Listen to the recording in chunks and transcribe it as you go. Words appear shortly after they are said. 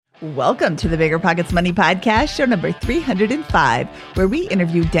Welcome to the Bigger Pockets Money Podcast, show number 305, where we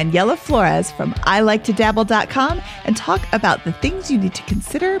interview Daniela Flores from ILikeToDabble.com and talk about the things you need to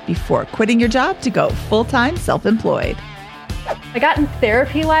consider before quitting your job to go full-time self-employed. I got in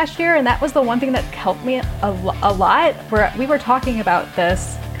therapy last year, and that was the one thing that helped me a lot, where we were talking about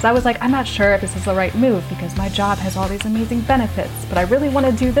this, because I was like, I'm not sure if this is the right move, because my job has all these amazing benefits, but I really want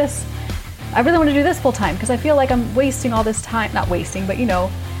to do this. I really want to do this full-time, because I feel like I'm wasting all this time, not wasting, but you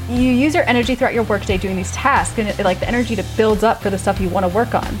use your energy throughout your workday doing these tasks, and the energy to builds up for the stuff you want to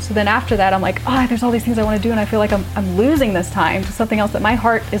work on. So then after that, I'm like, there's all these things I want to do, and I feel like I'm losing this time to something else that my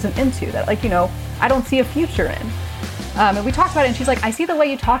heart isn't into, that I don't see a future in. And we talked about it, and she's like, I see the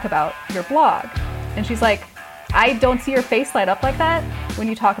way you talk about your blog. And she's like, I don't see your face light up like that when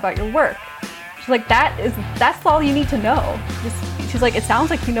you talk about your work. She's like, that's all you need to know. She's like, it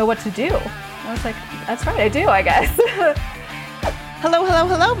sounds like you know what to do. And I was like, that's right, I do, I guess.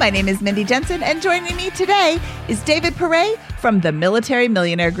 Hello. My name is Mindy Jensen, and joining me today is David Perret from the Military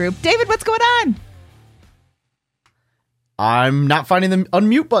Millionaire Group. David, what's going on? I'm not finding the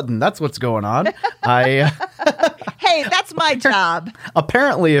unmute button. That's what's going on. Hey, that's my job.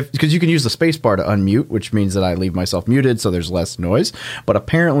 Apparently, because you can use the space bar to unmute, which means that I leave myself muted so there's less noise. But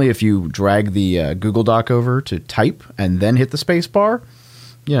apparently, if you drag the Google Doc over to type and then hit the space bar,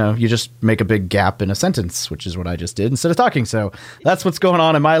 you just make a big gap in a sentence, which is what I just did instead of talking. So that's what's going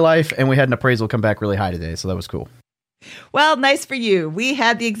on in my life. And we had an appraisal come back really high today. So that was cool. Well, nice for you. We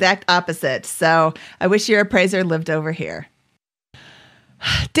had the exact opposite. So I wish your appraiser lived over here.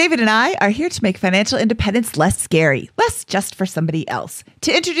 David and I are here to make financial independence less scary, less just for somebody else,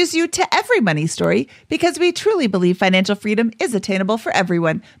 to introduce you to every money story, because we truly believe financial freedom is attainable for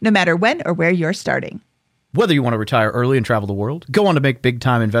everyone, no matter when or where you're starting. Whether you want to retire early and travel the world, go on to make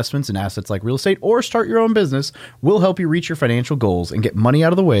big-time investments in assets like real estate, or start your own business, we'll help you reach your financial goals and get money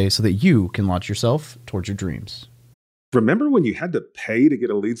out of the way so that you can launch yourself towards your dreams. Remember when you had to pay to get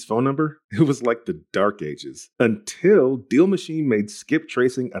a lead's phone number? It was like the dark ages, until Deal Machine made skip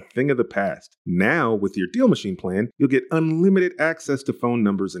tracing a thing of the past. Now, with your Deal Machine plan, you'll get unlimited access to phone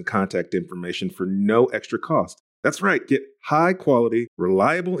numbers and contact information for no extra cost. That's right, get high-quality,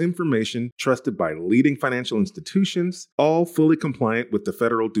 reliable information trusted by leading financial institutions, all fully compliant with the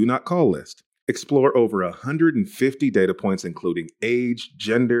federal Do Not Call list. Explore over 150 data points, including age,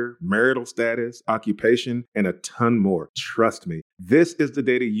 gender, marital status, occupation, and a ton more. Trust me, this is the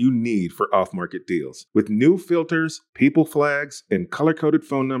data you need for off-market deals. With new filters, people flags, and color-coded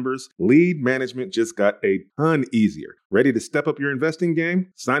phone numbers, lead management just got a ton easier. Ready to step up your investing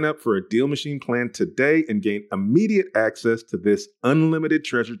game? Sign up for a Deal Machine plan today and gain immediate access to this unlimited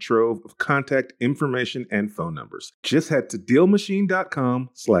treasure trove of contact information and phone numbers. Just head to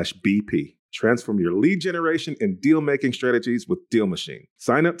DealMachine.com/BP. Transform your lead generation and deal-making strategies with Deal Machine.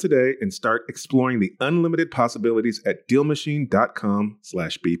 Sign up today and start exploring the unlimited possibilities at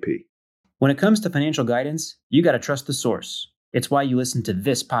DealMachine.com/BP. When it comes to financial guidance, you got to trust the source. It's why you listen to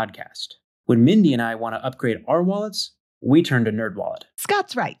this podcast. When Mindy and I want to upgrade our wallets, we turn to NerdWallet.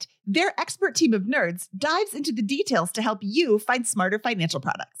 Scott's right. Their expert team of nerds dives into the details to help you find smarter financial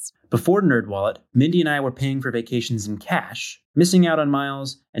products. Before NerdWallet, Mindy and I were paying for vacations in cash, missing out on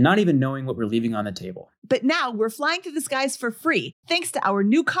miles, and not even knowing what we're leaving on the table. But now we're flying through the skies for free, thanks to our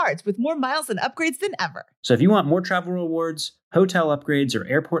new cards with more miles and upgrades than ever. So if you want more travel rewards, hotel upgrades, or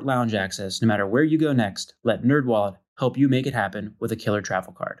airport lounge access, no matter where you go next, let NerdWallet help you make it happen with a killer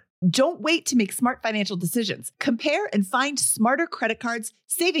travel card. Don't wait to make smart financial decisions. Compare and find smarter credit cards,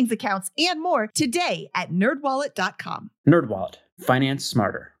 savings accounts, and more today at nerdwallet.com. NerdWallet. Finance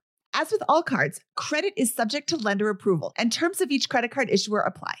smarter. As with all cards, credit is subject to lender approval, and terms of each credit card issuer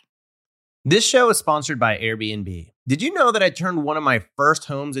apply. This show is sponsored by Airbnb. Did you know that I turned one of my first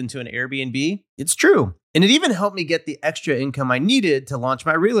homes into an Airbnb? It's true. And it even helped me get the extra income I needed to launch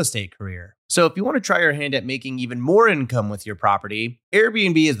my real estate career. So if you want to try your hand at making even more income with your property,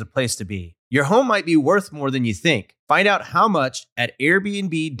 Airbnb is the place to be. Your home might be worth more than you think. Find out how much at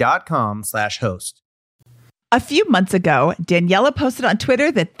airbnb.com/host. A few months ago, Daniela posted on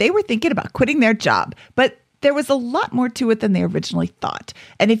Twitter that they were thinking about quitting their job, but there was a lot more to it than they originally thought.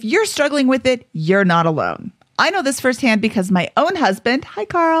 And if you're struggling with it, you're not alone. I know this firsthand because my own husband, hi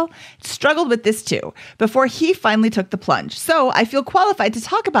Carl, struggled with this too before he finally took the plunge. So I feel qualified to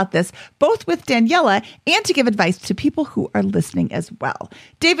talk about this both with Daniela and to give advice to people who are listening as well.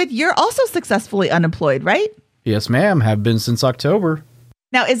 David, you're also successfully unemployed, right? Yes, ma'am. Have been since October.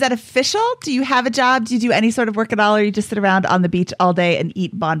 Now, is that official? Do you have a job? Do you do any sort of work at all, or you just sit around on the beach all day and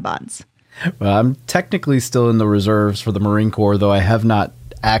eat bonbons? Well, I'm technically still in the reserves for the Marine Corps, though I have not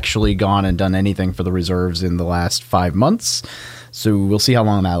actually gone and done anything for the reserves in the last 5 months. So we'll see how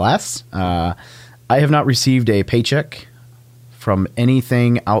long that lasts. I have not received a paycheck from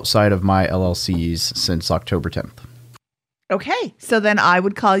anything outside of my LLCs since October 10th. Okay. So then I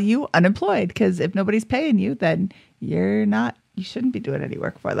would call you unemployed, because if nobody's paying you, then you shouldn't be doing any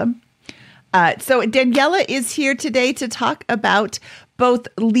work for them. So Daniela is here today to talk about both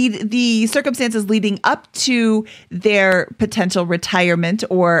the circumstances leading up to their potential retirement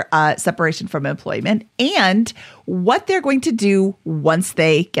or separation from employment, and what they're going to do once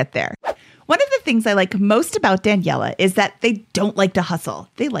they get there. One of the things I like most about Daniela is that they don't like to hustle.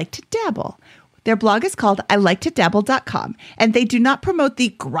 They like to dabble. Their blog is called iliketodabble.com, and they do not promote the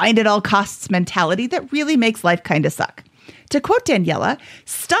grind at all costs mentality that really makes life kind of suck. To quote Daniela,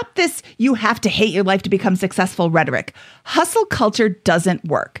 "Stop this you have to hate your life to become successful rhetoric. Hustle culture doesn't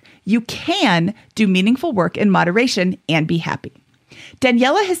work. You can do meaningful work in moderation and be happy."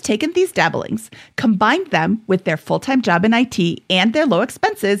 Daniela has taken these dabblings, combined them with their full-time job in IT and their low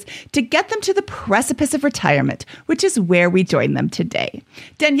expenses to get them to the precipice of retirement, which is where we join them today.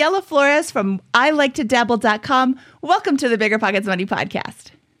 Daniela Flores from iliketodabble.com, welcome to the Bigger Pockets Money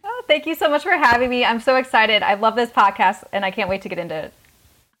Podcast. Oh, thank you so much for having me. I'm so excited. I love this podcast, and I can't wait to get into it.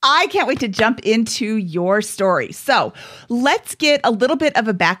 I can't wait to jump into your story. So let's get a little bit of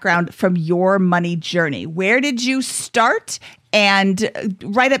a background from your money journey. Where did you start? And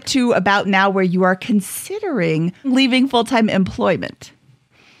right up to about now, where you are considering leaving full-time employment.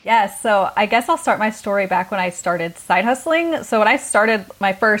 Yes. So I guess I'll start my story back when I started side hustling. So when I started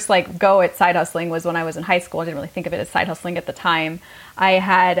my first go at side hustling was when I was in high school. I didn't really think of it as side hustling at the time. I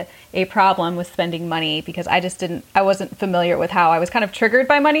had a problem with spending money because I wasn't familiar with how I was kind of triggered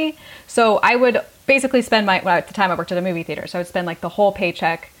by money. So I would basically spend at the time I worked at a movie theater. So I would spend the whole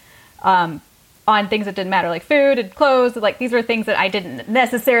paycheck, on things that didn't matter, like food and clothes. These were things that I didn't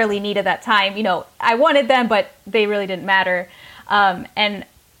necessarily need at that time. I wanted them, but they really didn't matter.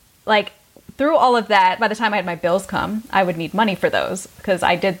 Through all of that, by the time I had my bills come, I would need money for those because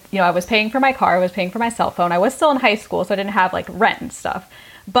I was paying for my car, I was paying for my cell phone. I was still in high school, so I didn't have rent and stuff.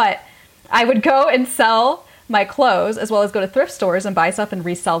 But I would go and sell my clothes as well as go to thrift stores and buy stuff and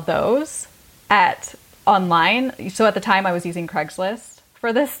resell those online. So at the time I was using Craigslist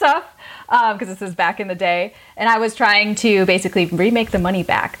for this stuff because this is back in the day. And I was trying to basically remake the money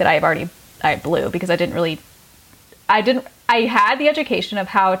back that I blew because I had the education of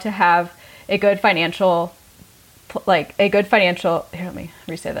how to have a good financial, here, let me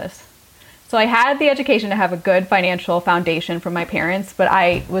re-say this. So I had the education to have a good financial foundation from my parents, but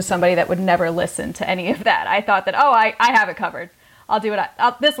I was somebody that would never listen to any of that. I thought that, I have it covered. I'll do it.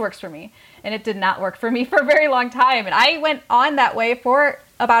 This works for me. And it did not work for me for a very long time. And I went on that way for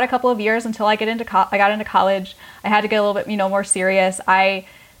about a couple of years until I got into college. I had to get a little bit, more serious. I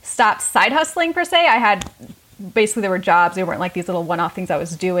stopped side hustling per se. Basically there were jobs. They weren't these little one-off things I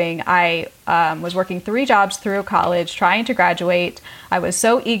was doing. I was working 3 jobs through college, trying to graduate. I was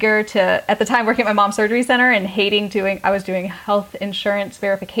so eager to, at the time, working at my mom's surgery center and I was doing health insurance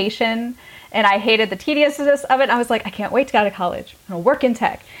verification. And I hated the tediousness of it. I was like, I can't wait to get out of college. I'm going to work in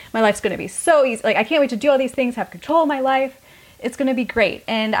tech. My life's going to be so easy. I can't wait to do all these things, have control of my life. It's going to be great.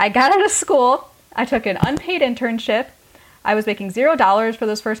 And I got out of school. I took an unpaid internship. I was making $0 for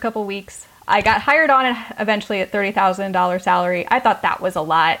those first couple weeks. I got hired on eventually at $30,000 salary. I thought that was a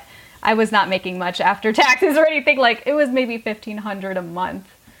lot. I was not making much after taxes or anything. It was maybe $1,500 a month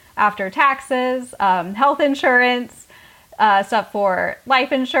after taxes, health insurance, stuff for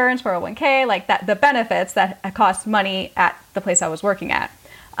life insurance, 401k, the benefits that cost money at the place I was working at.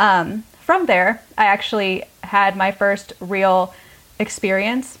 From there, I actually had my first real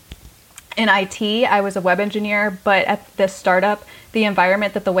experience in IT. I was a web engineer, but at this startup, the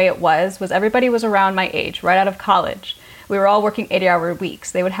environment the way it was everybody was around my age, right out of college. We were all working 80-hour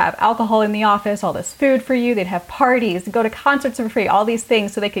weeks. They would have alcohol in the office, all this food for you. They'd have parties, go to concerts for free, all these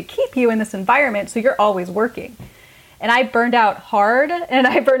things so they could keep you in this environment so you're always working. And I burned out hard, and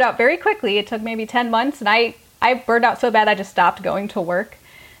I burned out very quickly. It took maybe 10 months, and I burned out so bad I just stopped going to work.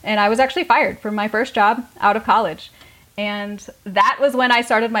 And I was actually fired from my first job out of college. And that was when I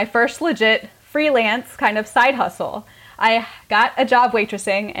started my first legit freelance kind of side hustle. I got a job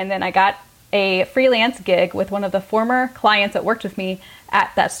waitressing, and then I got a freelance gig with one of the former clients that worked with me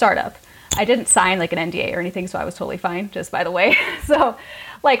at that startup. I didn't sign an NDA or anything, so I was totally fine, just by the way. So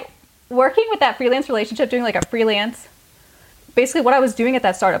working with that freelance relationship, doing a freelance, basically what I was doing at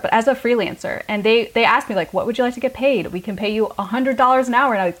that startup, but as a freelancer. And they asked me what would you like to get paid? We can pay you $100 an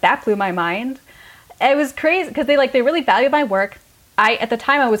hour. And that blew my mind. It was crazy because they really valued my work. At the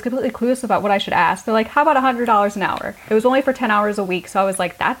time I was completely clueless about what I should ask. They're how about $100 an hour? It was only for 10 hours a week. So I was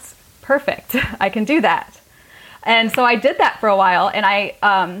that's perfect. I can do that. And so I did that for a while, and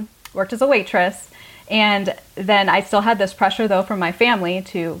I worked as a waitress. And then I still had this pressure, though, from my family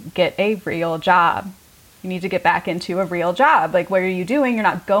to get a real job. You need to get back into a real job. Like, what are you doing? You're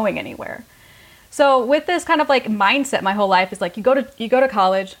not going anywhere. So with this kind of like mindset, my whole life is like, you go to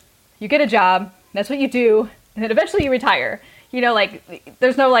college, you get a job, that's what you do, and then eventually you retire. You know, like,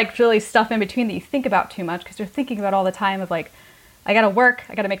 there's no like really stuff in between that you think about too much, because you're thinking about all the time of like, I gotta work,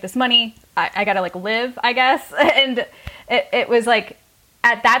 I gotta make this money, I gotta like live, I guess. And it was like,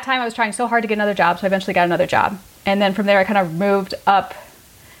 at that time I was trying so hard to get another job, so I eventually got another job. And then from there I kind of moved up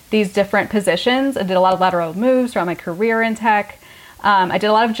these different positions and did a lot of lateral moves throughout my career in tech. I did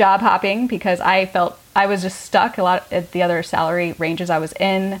a lot of job hopping because I felt I was just stuck a lot at the other salary ranges I was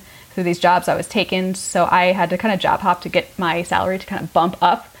in through these jobs I was taking. So I had to kind of job hop to get my salary to kind of bump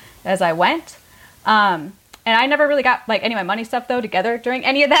up as I went. And I never really got like any of my money stuff though together during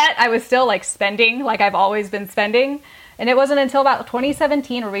any of that. I was still like spending like I've always been spending. And it wasn't until about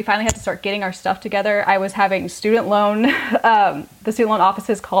 2017 where we finally had to start getting our stuff together. I was having student loan, the student loan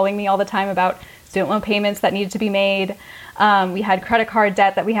offices calling me all the time about student loan payments that needed to be made. We had credit card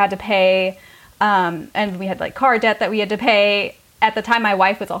debt that we had to pay. And we had like car debt that we had to pay. At the time, my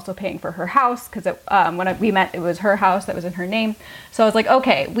wife was also paying for her house because when we met, it was her house that was in her name. So I was like,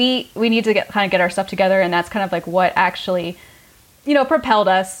 okay, we need to get our stuff together. And that's kind of like what actually, you know, propelled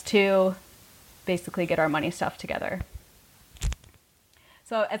us to basically get our money stuff together.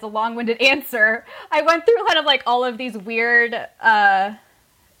 So as a long-winded answer, I went through kind of like all of these weird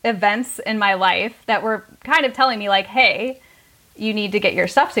events in my life that were kind of telling me like, hey, you need to get your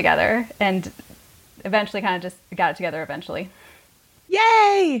stuff together, and eventually kind of just got it together eventually.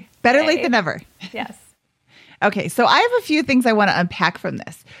 Yay! Better late than never. Yes. Okay, so I have a few things I want to unpack from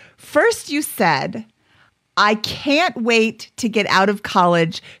this. First, you said, I can't wait to get out of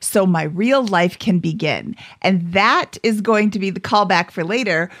college so my real life can begin. And that is going to be the callback for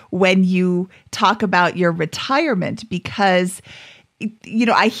later when you talk about your retirement, because, you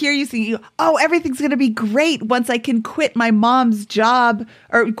know, I hear you saying, oh, everything's going to be great once I can quit my mom's job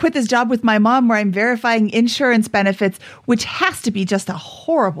or quit this job with my mom where I'm verifying insurance benefits, which has to be just a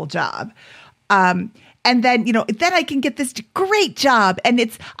horrible job. And then, you know, then I can get this great job.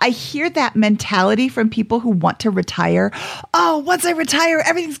 And I hear that mentality from people who want to retire. Oh, once I retire,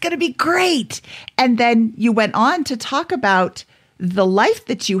 everything's going to be great. And then you went on to talk about the life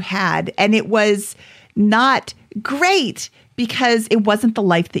that you had, and it was not great because it wasn't the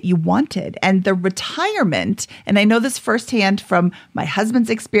life that you wanted. And the retirement, and I know this firsthand from my husband's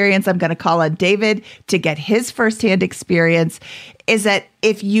experience, I'm going to call on David to get his firsthand experience, is that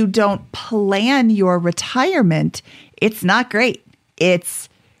if you don't plan your retirement, it's not great. It's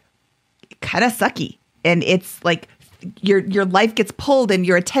kind of sucky. And it's like your life gets pulled and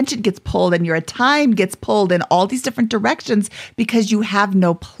your attention gets pulled and your time gets pulled in all these different directions because you have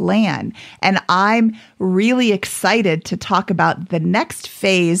no plan. And I'm really excited to talk about the next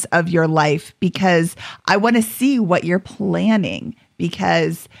phase of your life because I want to see what you're planning,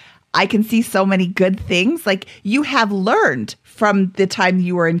 because I can see so many good things. Like, you have learned from the time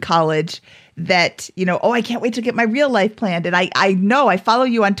you were in college that, you know, oh, I can't wait to get my real life planned. And I know, I follow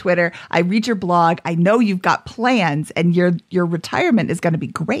you on Twitter. I read your blog. I know you've got plans, and your retirement is going to be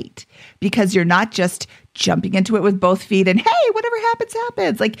great because you're not just jumping into it with both feet and, hey, whatever happens,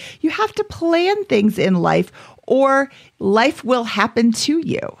 happens. Like, you have to plan things in life or life will happen to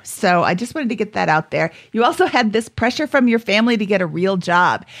you. So I just wanted to get that out there. You also had this pressure from your family to get a real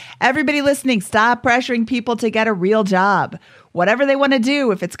job. Everybody listening, stop pressuring people to get a real job. Whatever they want to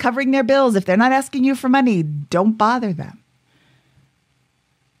do, if it's covering their bills, if they're not asking you for money, don't bother them.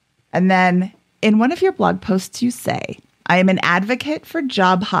 And then in one of your blog posts, you say, I am an advocate for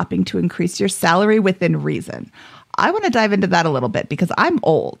job hopping to increase your salary within reason. I want to dive into that a little bit because I'm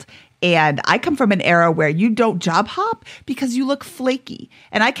old and I come from an era where you don't job hop because you look flaky.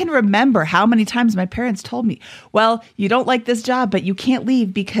 And I can remember how many times my parents told me, well, you don't like this job, but you can't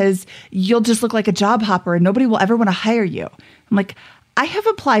leave because you'll just look like a job hopper and nobody will ever want to hire you. I'm like, I have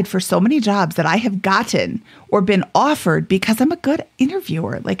applied for so many jobs that I have gotten or been offered because I'm a good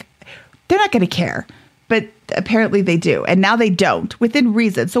interviewer. Like, they're not going to care, but apparently they do. And now they don't, within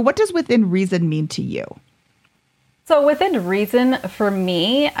reason. So what does within reason mean to you? So within reason, for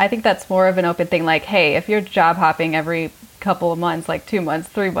me, I think that's more of an open thing. Like, hey, if you're job hopping every couple of months, like 2 months,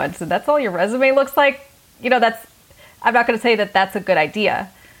 3 months, and that's all your resume looks like, you know, I'm not going to say that that's a good idea.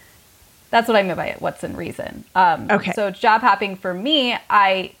 That's what I mean by it. What's in reason. Okay. So job hopping for me,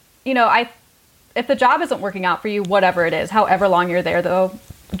 if the job isn't working out for you, whatever it is, however long you're there though,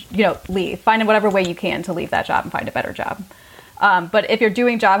 you know, leave. Find whatever way you can to leave that job and find a better job. But if you're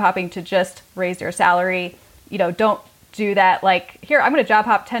doing job hopping to just raise your salary, don't do that. Like, here, I'm going to job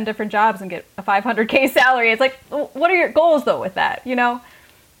hop 10 different jobs and get a $500K salary. It's like, what are your goals though with that?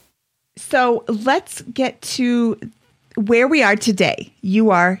 So let's get to where we are today. You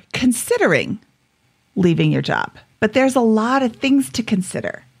are considering leaving your job, but there's a lot of things to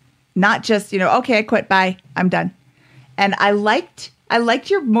consider. Not just, okay, I quit, bye, I'm done. And I liked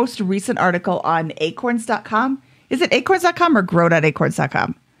your most recent article on acorns.com. Is it acorns.com or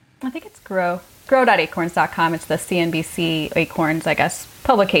grow.acorns.com? I think it's grow.acorns.com. It's the CNBC Acorns, I guess,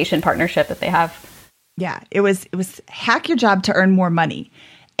 publication partnership that they have. Yeah, it was hack your job to earn more money.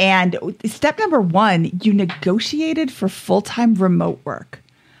 And step number 1, you negotiated for full-time remote work.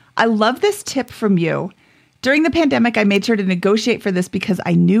 I love this tip from you. During the pandemic, I made sure to negotiate for this because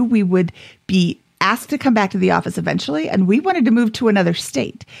I knew we would be asked to come back to the office eventually, and we wanted to move to another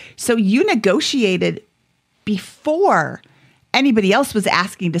state. So you negotiated before anybody else was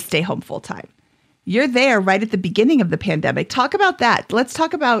asking to stay home full-time. You're there right at the beginning of the pandemic. Talk about that. Let's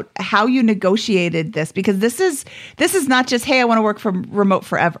talk about how you negotiated this, because this is not just, hey, I want to work from remote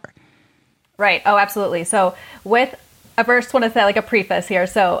forever. Right. Oh, absolutely. So I first want to say like a preface here.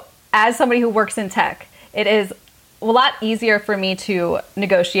 So as somebody who works in tech, it is a lot easier for me to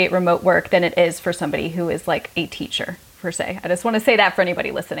negotiate remote work than it is for somebody who is like a teacher, per se. I just want to say that for anybody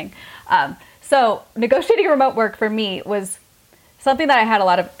listening. So negotiating remote work for me was something that I had a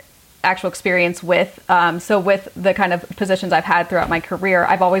lot of actual experience with. So with the kind of positions I've had throughout my career,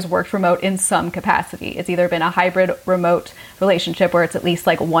 I've always worked remote in some capacity. It's either been a hybrid remote relationship where it's at least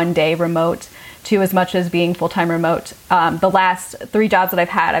like one day remote to as much as being full-time remote. The last 3 jobs that I've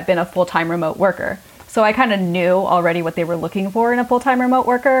had, I've been a full-time remote worker. So I kind of knew already what they were looking for in a full-time remote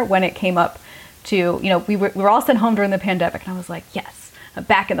worker when it came up to, we were all sent home during the pandemic. And I was like, yes, I'm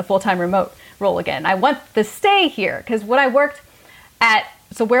back in the full-time remote role again. I want to stay here because when I worked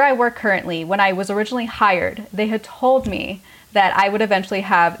so where I work currently, when I was originally hired, they had told me that I would eventually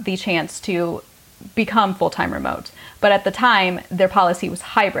have the chance to become full-time remote. But at the time, their policy was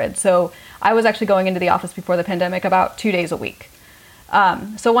hybrid. So I was actually going into the office before the pandemic about 2 days a week.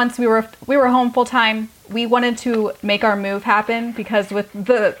 So once we were home full-time, we wanted to make our move happen because with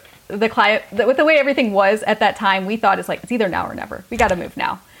the client, with the way everything was at that time, we thought it's either now or never. We got to move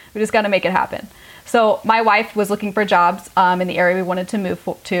now. We just got to make it happen. So my wife was looking for jobs in the area we wanted to move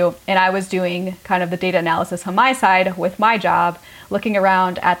to, and I was doing kind of the data analysis on my side with my job, looking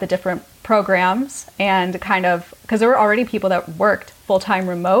around at the different programs and kind of, because there were already people that worked full-time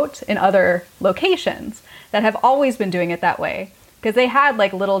remote in other locations that have always been doing it that way, because they had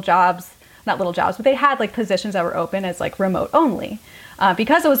like not little jobs, but they had like positions that were open as like remote only.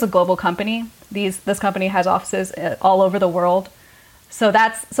 Because it was a global company, this company has offices all over the world. So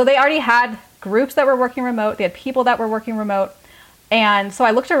they already had groups that were working remote. They had people that were working remote. And so I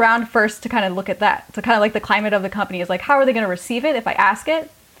looked around first to kind of look at that. So kind of like the climate of the company is like, how are they going to receive it if I ask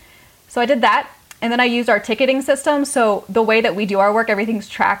it? So I did that. And then I used our ticketing system. So the way that we do our work, everything's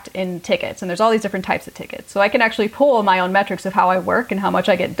tracked in tickets. And there's all these different types of tickets. So I can actually pull my own metrics of how I work and how much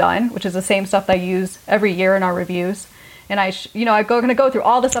I get done, which is the same stuff that I use every year in our reviews. And I'm going to go through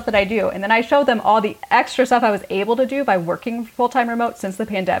all the stuff that I do. And then I show them all the extra stuff I was able to do by working full-time remote since the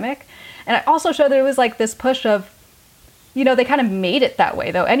pandemic. And I also showed that it was like this push of, they kind of made it that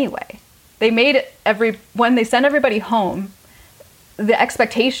way though anyway. They made it when they send everybody home, the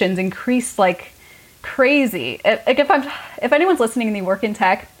expectations increased like crazy. If anyone's listening and they work in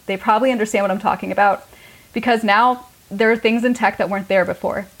tech, they probably understand what I'm talking about, because now there are things in tech that weren't there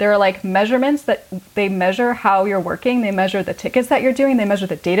before. There are like measurements that they measure how you're working. They measure the tickets that you're doing. They measure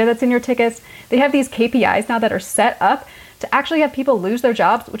the data that's in your tickets. They have these KPIs now that are set up to actually have people lose their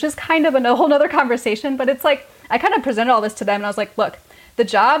jobs, which is kind of a whole nother conversation. But it's like, I kind of presented all this to them and I was like, look, the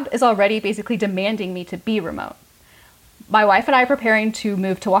job is already basically demanding me to be remote. My wife and I are preparing to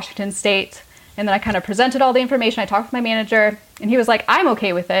move to Washington State. And then I kind of presented all the information. I talked with my manager and he was like, I'm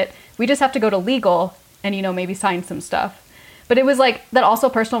okay with it. We just have to go to legal and, maybe sign some stuff. But it was like that also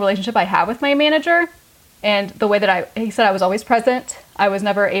personal relationship I have with my manager, and the way that he said I was always present. I was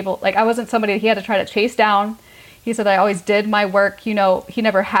never able, I wasn't somebody he had to try to chase down. He said that I always did my work. He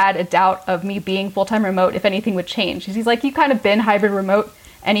never had a doubt of me being full-time remote if anything would change. He's like, you kind of been hybrid remote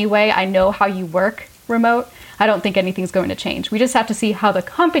anyway. I know how you work remote. I don't think anything's going to change. We just have to see how the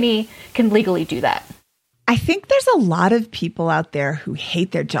company can legally do that. I think there's a lot of people out there who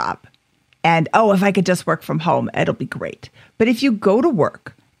hate their job. And, if I could just work from home, it'll be great. But if you go to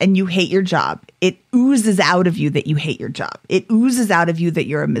work and you hate your job, it oozes out of you that you hate your job. It oozes out of you that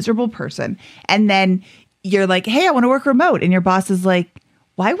you're a miserable person. And then you're like, hey, I want to work remote. And your boss is like,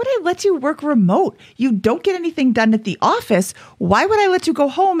 why would I let you work remote? You don't get anything done at the office. Why would I let you go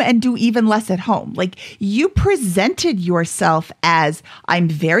home and do even less at home? Like, you presented yourself as, I'm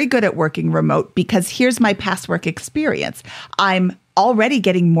very good at working remote because here's my past work experience. I'm already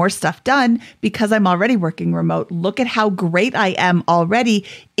getting more stuff done because I'm already working remote. Look at how great I am already.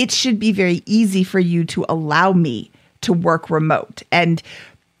 It should be very easy for you to allow me to work remote. And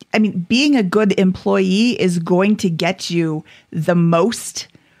I mean, being a good employee is going to get you the most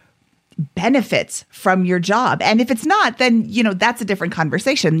benefits from your job. And if it's not, then, that's a different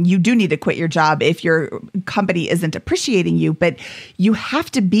conversation. You do need to quit your job if your company isn't appreciating you, but you have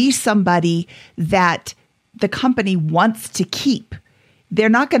to be somebody that the company wants to keep. They're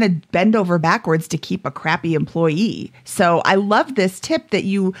not going to bend over backwards to keep a crappy employee. So I love this tip that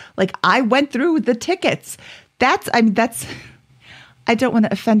I went through the tickets. I don't want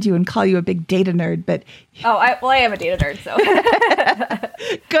to offend you and call you a big data nerd, but I am a data nerd, so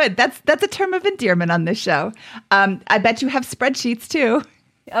good. That's a term of endearment on this show. I bet you have spreadsheets too.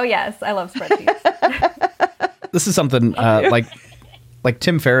 Oh yes, I love spreadsheets. This is something like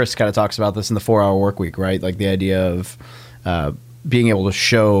Tim Ferriss kind of talks about this in the 4-Hour Workweek, right? Like the idea of being able to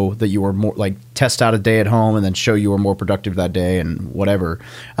show that you were more, like, test out a day at home and then show you were more productive that day and whatever.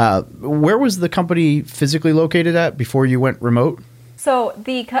 Where was the company physically located at before you went remote? So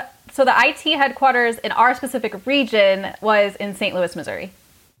the IT headquarters in our specific region was in St. Louis, Missouri.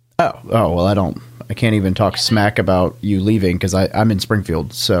 Oh, well, I can't even talk smack about you leaving because I'm in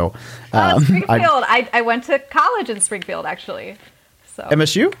Springfield. So Springfield. I went to college in Springfield, actually. So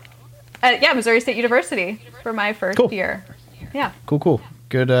MSU? Yeah, Missouri State University for my first year. Yeah. Cool.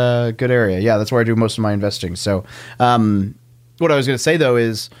 Good area. Yeah, that's where I do most of my investing. So what I was going to say, though,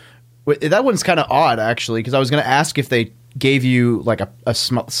 is that one's kind of odd, actually, because I was going to ask if they gave you like a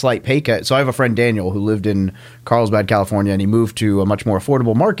slight pay cut. So I have a friend, Daniel, who lived in Carlsbad, California, and he moved to a much more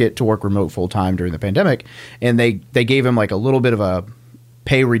affordable market to work remote full time during the pandemic. And they gave him like a little bit of a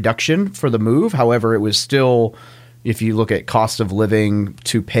pay reduction for the move. However, it was still, if you look at cost of living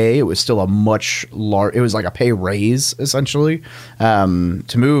to pay, it was still a much large, it was like a pay raise essentially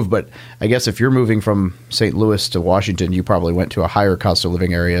to move. But I guess if you're moving from St. Louis to Washington, you probably went to a higher cost of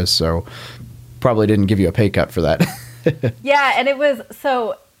living area. So probably didn't give you a pay cut for that. Yeah, and it was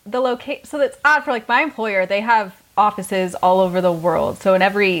so it's odd for like my employer. They have offices all over the world. So in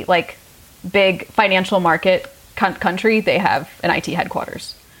every like big financial market country, they have an IT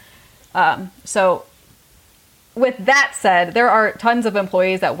headquarters. So with that said, there are tons of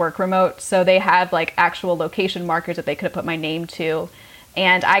employees that work remote. So they have like actual location markers that they could have put my name to,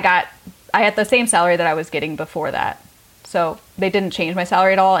 and I had the same salary that I was getting before that. So they didn't change my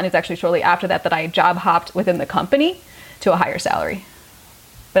salary at all. And it's actually shortly after that I job hopped within the company to a higher salary.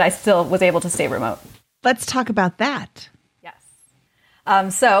 But I still was able to stay remote. Let's talk about that.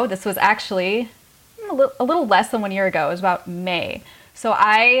 Yes. So this was actually a little less than 1 year ago. It was about May. So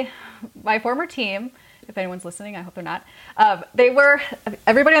my former team, if anyone's listening, I hope they're not,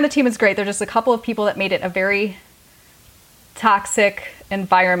 everybody on the team is great. There's just a couple of people that made it a very toxic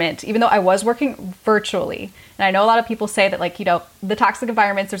environment, even though I was working virtually. And I know a lot of people say that, like, the toxic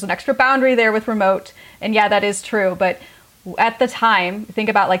environments, there's an extra boundary there with remote. And yeah, that is true. But at the time, think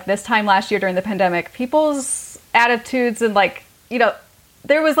about like this time last year during the pandemic, people's attitudes and like,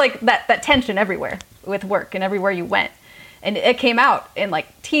 there was like that tension everywhere with work and everywhere you went. And it came out in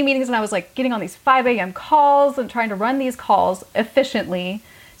like team meetings, and I was like getting on these 5 a.m. calls and trying to run these calls efficiently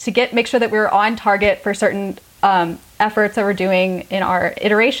to make sure that we were on target for certain efforts that we're doing in our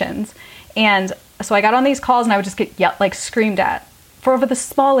iterations. And so I got on these calls and I would just get screamed at for over the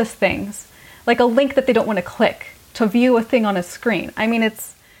smallest things, like a link that they don't want to click to view a thing on a screen. I mean, the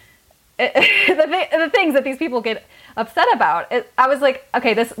things that these people get upset about. I was like,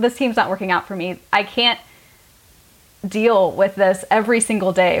 okay, this team's not working out for me. I can't deal with this every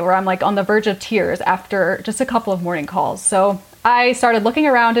single day where I'm like on the verge of tears after just a couple of morning calls. So I started looking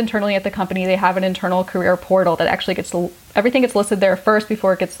around internally at the company. They have an internal career portal that actually everything gets listed there first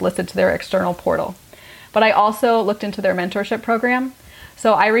before it gets listed to their external portal. But I also looked into their mentorship program.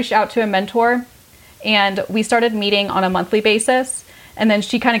 So I reached out to a mentor and we started meeting on a monthly basis. And then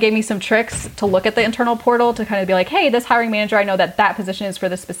she kind of gave me some tricks to look at the internal portal to kind of be like, hey, this hiring manager, I know that position is for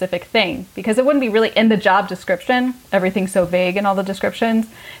this specific thing, because it wouldn't be really in the job description. Everything's so vague in all the descriptions.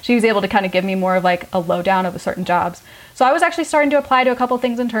 She was able to kind of give me more of like a lowdown of certain jobs. So I was actually starting to apply to a couple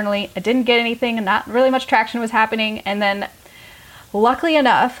things internally. I didn't get anything and not really much traction was happening. And then luckily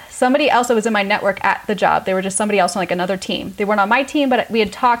enough, somebody else that was in my network at the job, they were just somebody else on like another team. They weren't on my team, but we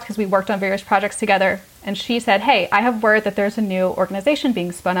had talked because we worked on various projects together. And she said, hey, I have word that there's a new organization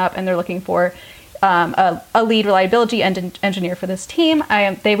being spun up and they're looking for a lead reliability engineer for this team.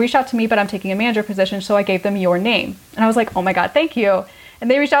 They reached out to me, but I'm taking a manager position, so I gave them your name. And I was like, oh my God, thank you. And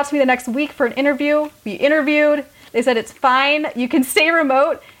they reached out to me the next week for an interview. We interviewed. They said, it's fine. You can stay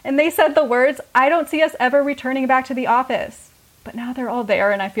remote. And they said the words, I don't see us ever returning back to the office. But now they're all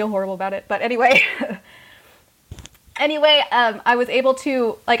there, and I feel horrible about it. But anyway, I was able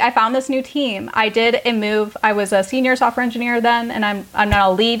to, I found this new team. I did a move. I was a senior software engineer then, and I'm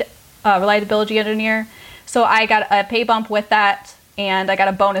now a lead reliability engineer. So I got a pay bump with that, and I got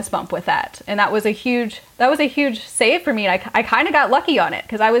a bonus bump with that. And that was a huge save for me. And I kind of got lucky on it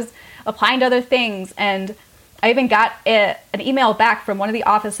because I was applying to other things, and I even got an email back from one of the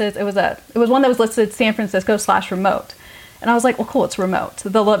offices. It was one that was listed San Francisco/remote. And I was like, well, cool, it's remote. So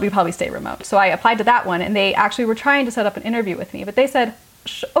they'll let me probably stay remote. So I applied to that one, and they actually were trying to set up an interview with me. But they said,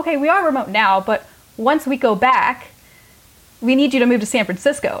 okay, we are remote now, but once we go back, we need you to move to San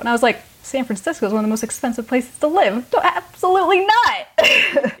Francisco. And I was like, San Francisco is one of the most expensive places to live. No, absolutely not.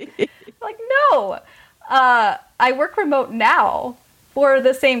 Like, no. I work remote now for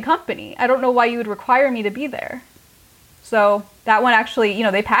the same company. I don't know why you would require me to be there. So that one actually,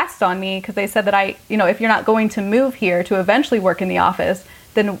 they passed on me because they said that if you're not going to move here to eventually work in the office,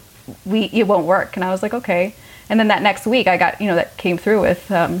 then it won't work. And I was like, okay. And then that next week I got, that came through with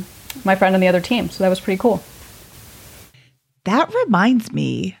my friend on the other team. So that was pretty cool. That reminds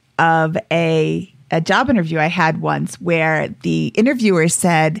me of a job interview I had once where the interviewer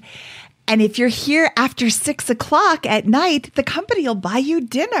said, and if you're here after 6 o'clock at night, the company will buy you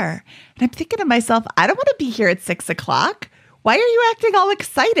dinner. And I'm thinking to myself, I don't want to be here at 6 o'clock. Why are you acting all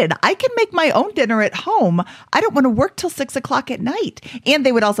excited? I can make my own dinner at home. I don't want to work till 6 o'clock at night. And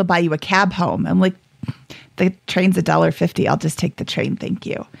they would also buy you a cab home. I'm like, the train's $1.50. I'll just take the train. Thank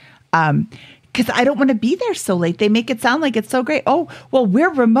you. Because I don't want to be there so late. They make it sound like it's so great. Oh, well,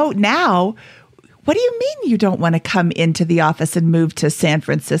 we're remote now. What do you mean you don't want to come into the office and move to San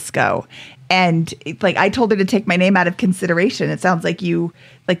Francisco? And I told her to take my name out of consideration. It sounds like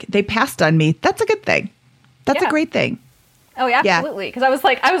they passed on me. That's a good thing. That's a great thing. Oh, yeah, absolutely. Because I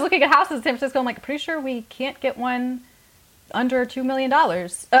was looking at houses in San Francisco. I'm like, pretty sure we can't get one under $2 million.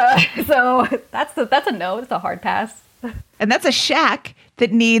 So that's a no. It's a hard pass. And that's a shack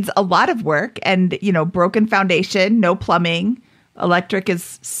that needs a lot of work and, broken foundation, no plumbing. Electric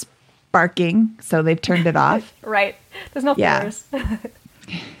is sparking, so they've turned it off. Right. There's no floors.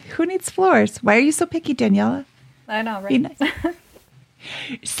 Who needs floors? Why are you so picky, Daniela? I know, right? Nice.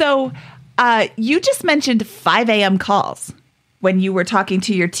 So you just mentioned 5 a.m. calls when you were talking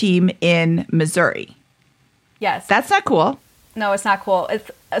to your team in Missouri. Yes. That's not cool. No, it's not cool.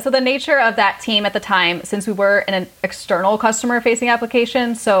 So the nature of that team at the time, since we were in an external customer-facing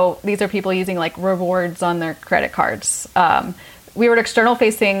application, so these are people using rewards on their credit cards. We were an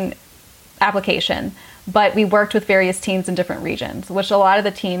external-facing application, but we worked with various teams in different regions, which a lot of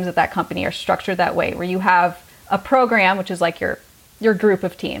the teams at that company are structured that way, where you have a program, which is your group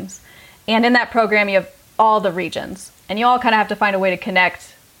of teams. And in that program, you have all the regions. And you all kind of have to find a way to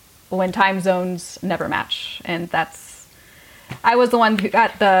connect when time zones never match. And I was the one who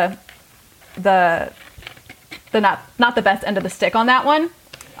got the not the best end of the stick on that one.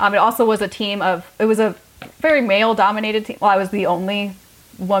 It also was it was a very male-dominated team. Well, I was the only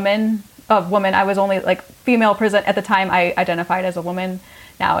woman. I was only female present at the time. I identified as a woman.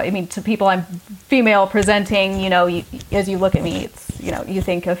 Now, I mean, to people, I'm female presenting. As you look at me, it's you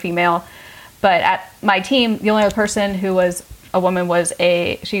think of female. But at my team, the only other person who was a woman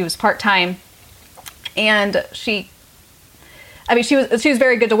she was part-time, and she was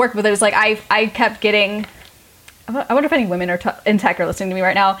very good to work with. It was I kept getting. I wonder if any women in tech are listening to me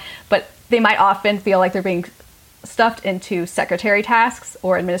right now, but they might often feel like they're being stuffed into secretary tasks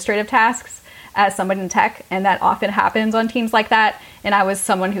or administrative tasks as someone in tech, and that often happens on teams like that. And I was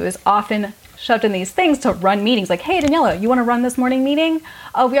someone who is often shoved in these things to run meetings. Like, hey, Daniela, you want to run this morning meeting?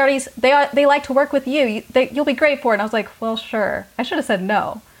 Oh, they like to work with you. You'll be great for it. And I was like, well, sure. I should have said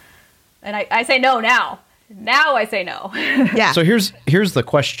no. And I say no now. Now I say no. Yeah. So here's the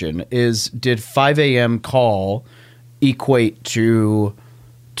question: did 5 a.m. call equate to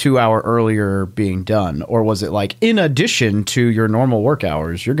 2 hour earlier being done, or was it in addition to your normal work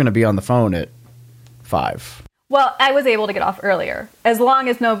hours, you're going to be on the phone at 5? Well, I was able to get off earlier, as long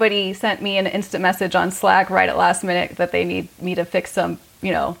as nobody sent me an instant message on Slack right at last minute that they need me to fix some,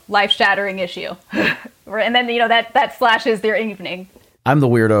 life-shattering issue. And then, that slashes their evening. I'm the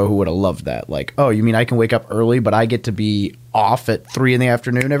weirdo who would have loved that. Oh, you mean I can wake up early, but I get to be off at 3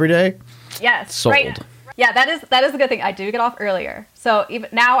 p.m. every day? Yes. Sold. Right. Yeah, that is the good thing. I do get off earlier. So even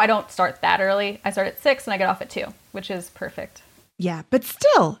now I don't start that early. I start at 6 and I get off at 2, which is perfect. Yeah, but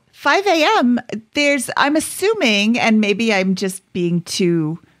still, 5 a.m., I'm assuming, and maybe I'm just being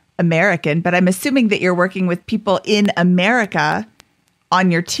too American, but I'm assuming that you're working with people in America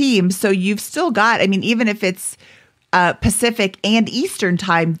on your team. So you've still got, I mean, even if it's Pacific and Eastern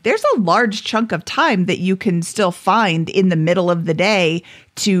time, there's a large chunk of time that you can still find in the middle of the day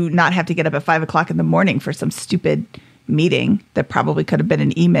to not have to get up at 5 o'clock in the morning for some stupid meeting that probably could have been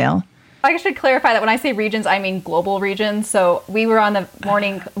an email. I should clarify that when I say regions, I mean global regions. So we were on the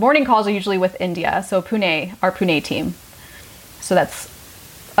morning calls are usually with India. So Pune, our Pune team. So that's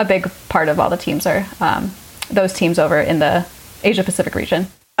a big part of all the teams are those teams over in the Asia Pacific region.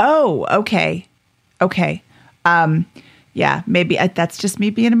 Oh, okay. Okay. Yeah, maybe that's just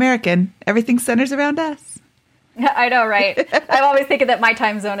me being American. Everything centers around us. I know, right? I'm always thinking that my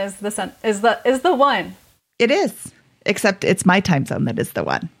time zone is the one. It is, except it's my time zone that is the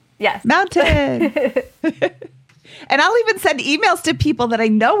one. Yes. Mountain. And I'll even send emails to people that I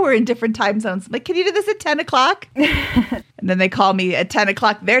know were in different time zones. I'm like, can you do this at 10 o'clock? And then they call me at 10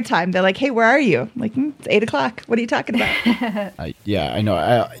 o'clock their time. They're like, hey, where are you? I'm like, it's 8 o'clock. What are you talking about? Yeah, I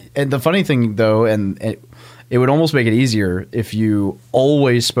know. And the funny thing, though, it would almost make it easier if you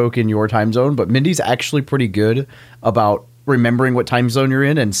always spoke in your time zone. But Mindy's actually pretty good about remembering what time zone you're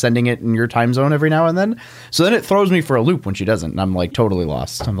in and sending it in your time zone every now and then. So then it throws me for a loop when she doesn't. And I'm like totally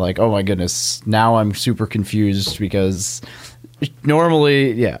lost. I'm like, oh my goodness. Now I'm super confused because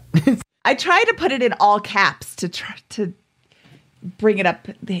normally, yeah. I try to put it in all caps to try to bring it up.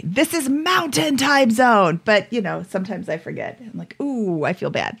 This is Mountain time zone. But, sometimes I forget. I'm like, ooh, I feel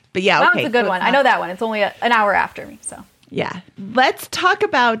bad. But yeah, Mountain's a good one. I know that one. It's only an hour after me, so. Yeah. Let's talk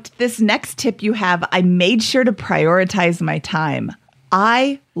about this next tip you have. I made sure to prioritize my time.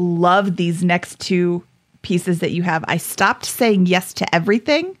 I love these next two pieces that you have. I stopped saying yes to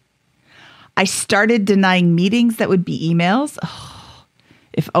everything. I started denying meetings that would be emails. Oh,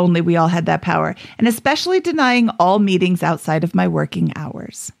 if only we all had that power. And especially denying all meetings outside of my working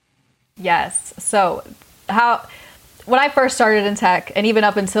hours. Yes. So when I first started in tech, and even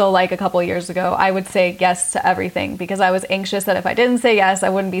up until like a couple of years ago, I would say yes to everything because I was anxious that if I didn't say yes, I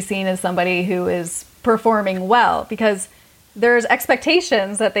wouldn't be seen as somebody who is performing well, because there's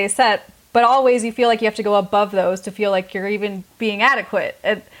expectations that they set, but always you feel like you have to go above those to feel like you're even being adequate.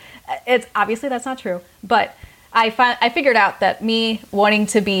 It's obviously that's not true, but I figured out that me wanting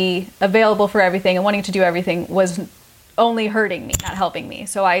to be available for everything and wanting to do everything was only hurting me, not helping me.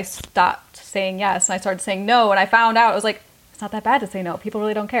 So I stopped saying yes and I started saying no, and I found out I was like, it's not that bad to say no. People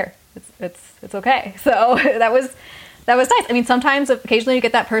really don't care. It's okay. So that was nice. I mean, sometimes occasionally you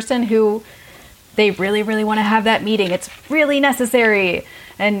get that person who they really, really want to have that meeting. It's really necessary.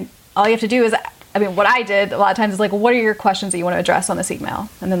 And all you have to do is, what I did a lot of times is like, what are your questions that you want to address on this email?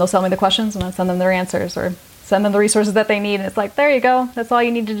 And then they'll tell me the questions and I'll send them their answers or send them the resources that they need. And it's like, there you go. That's all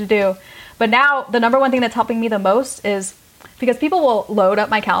you needed to do. But now the number one thing that's helping me the most is because people will load up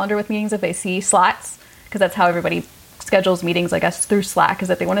my calendar with meetings if they see slots, because that's how everybody schedules meetings, I guess, through Slack, is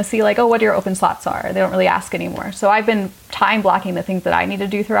that they want to see like, oh, what your open slots are. They don't really ask anymore. So I've been time blocking the things that I need to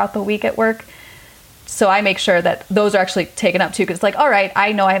do throughout the week at work. So I make sure that those are actually taken up too, because it's like, all right,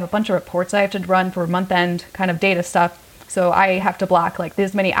 I know I have a bunch of reports I have to run for month end kind of data stuff. So I have to block like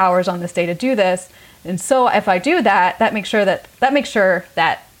this many hours on this day to do this. And so if I do that, that makes sure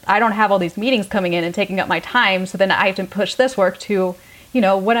that I don't have all these meetings coming in and taking up my time. So then I have to push this work to,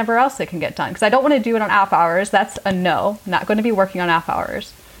 whenever else it can get done. Because I don't want to do it on off hours. That's a no. I'm not going to be working on off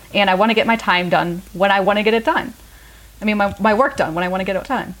hours. And I want to get my time done when I want to get it done. My work done when I want to get it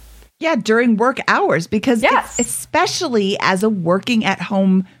done. Yeah, during work hours. Because yes. Especially as a working at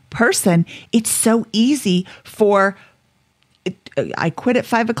home person, it's so easy I quit at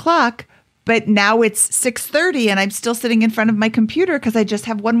 5 o'clock. But now it's 6:30 and I'm still sitting in front of my computer because I just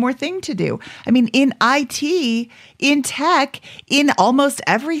have one more thing to do. In IT, in tech, in almost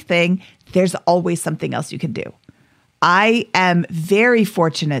everything, there's always something else you can do. I am very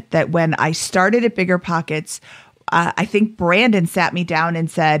fortunate that when I started at Bigger Pockets, I think Brandon sat me down and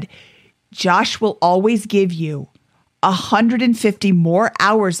said, Josh will always give you 150 more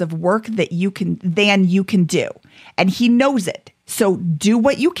hours of work than you can do. And he knows it. So do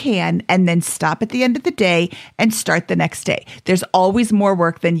what you can and then stop at the end of the day and start the next day. There's always more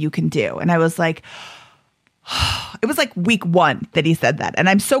work than you can do. And I was like, it was like week 1 that he said that. And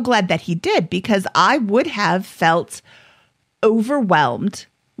I'm so glad that he did, because I would have felt overwhelmed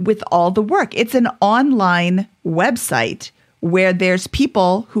with all the work. It's an online website where there's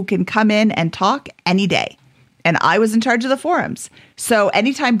people who can come in and talk any day. And I was in charge of the forums. So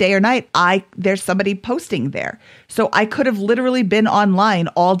anytime, day or night, there's somebody posting there. So I could have literally been online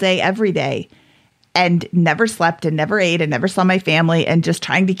all day, every day, and never slept and never ate and never saw my family and just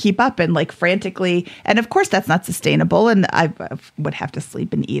trying to keep up and like frantically. And of course, that's not sustainable. And I would have to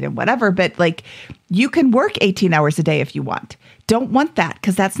sleep and eat and whatever. But like you can work 18 hours a day if you want. Don't want that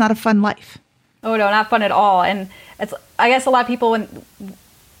because that's not a fun life. Oh, no, not fun at all. And I guess a lot of people,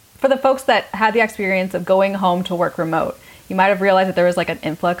 for the folks that had the experience of going home to work remote, you might have realized that there was like an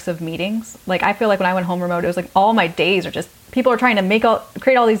influx of meetings. Like I feel like when I went home remote, it was like all my days are just people are trying to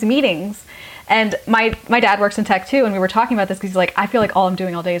create all these meetings. And my dad works in tech too, and we were talking about this because he's like, I feel like all I'm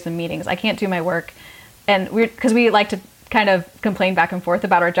doing all day is in meetings. I can't do my work, and because we like to kind of complain back and forth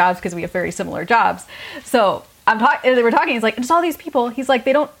about our jobs because we have very similar jobs. So we're talking. He's like, it's all these people. He's like,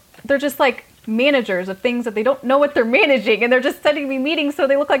 they're just like managers of things that they don't know what they're managing, and they're just sending me meetings so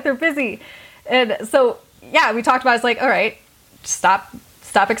they look like they're busy. And so yeah, we talked about it's like, all right, stop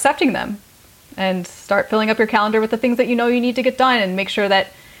accepting them and start filling up your calendar with the things that you know you need to get done, and make sure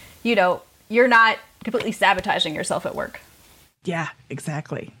that you're not completely sabotaging yourself at work. Yeah,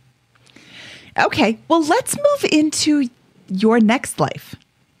 exactly. Okay, well, let's move into your next life.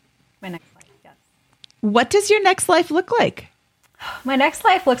 My next life, yes. What does your next life look like? My next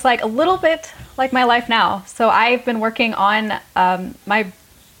life looks like a little bit like my life now. So I've been working on my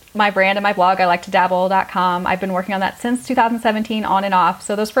brand and my blog, I like to dabble.com. I've been working on that since 2017 on and off.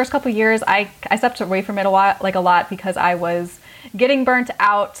 So those first couple of years, I stepped away from it a lot because I was getting burnt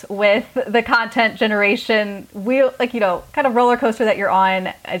out with the content generation kind of roller coaster that you're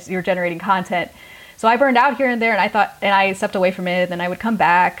on as you're generating content. So I burned out here and there, and I stepped away from it, and then I would come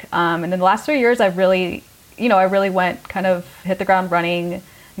back. And then the last 3 years, I really went kind of hit the ground running and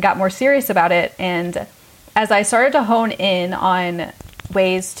got more serious about it. And as I started to hone in on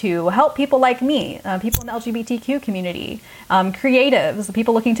ways to help people like me, people in the LGBTQ community, creatives,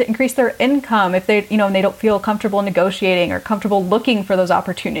 people looking to increase their income if they don't feel comfortable negotiating or comfortable looking for those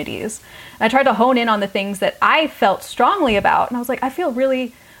opportunities. And I tried to hone in on the things that I felt strongly about. And I was like, I feel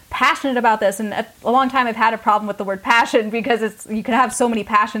really passionate about this. And a long time I've had a problem with the word passion because you can have so many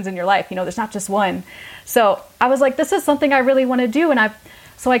passions in your life. There's not just one. So I was like, this is something I really want to do.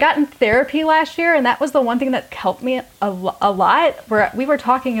 So I got in therapy last year, and that was the one thing that helped me a lot, where we were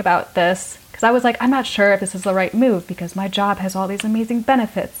talking about this because I was like, I'm not sure if this is the right move because my job has all these amazing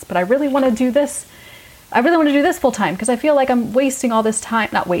benefits, but I really want to do this. I really want to do this full time because I feel like I'm wasting all this time,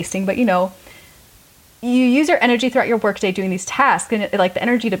 not wasting, but you use your energy throughout your workday doing these tasks, and like the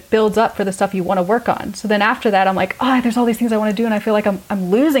energy builds up for the stuff you want to work on. So then after that, I'm like, there's all these things I want to do, and I feel like I'm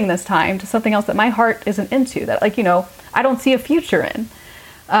losing this time to something else that my heart isn't into, that I don't see a future in.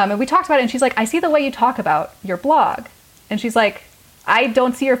 And we talked about it, and she's like, I see the way you talk about your blog. And she's like, I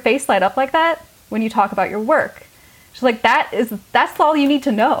don't see your face light up like that when you talk about your work. She's like, that's all you need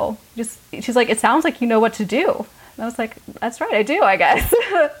to know. She's like, it sounds like you know what to do. And I was like, that's right, I do, I guess.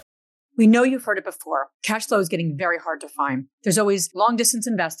 We know you've heard it before. Cash flow is getting very hard to find. There's always long distance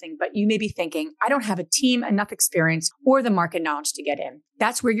investing, but you may be thinking, I don't have a team, enough experience, or the market knowledge to get in.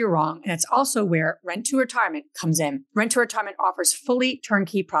 That's where you're wrong. And it's also where Rent to Retirement comes in. Rent to Retirement offers fully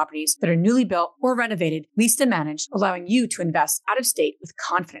turnkey properties that are newly built or renovated, leased and managed, allowing you to invest out of state with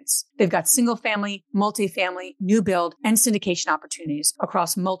confidence. They've got single family, multifamily, new build, and syndication opportunities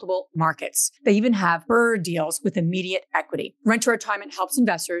across multiple markets. They even have BRRRR deals with immediate equity. Rent to Retirement helps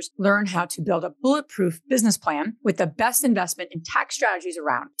investors learn how to build a bulletproof business plan with the best investment and tax strategies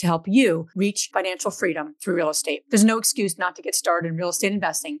around to help you reach financial freedom through real estate. There's no excuse not to get started in real estate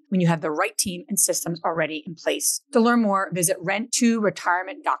investing when you have the right team and systems already in place. To learn more, visit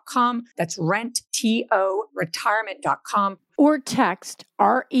rent2retirement.com. That's rent2retirement.com. Or text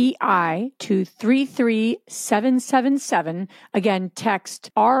REI to 33777. Again,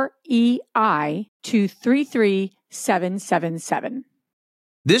 text REI to 33777.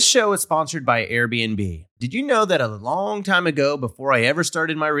 This show is sponsored by Airbnb. Did you know that a long time ago, before I ever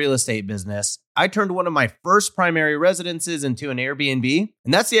started my real estate business, I turned one of my first primary residences into an Airbnb?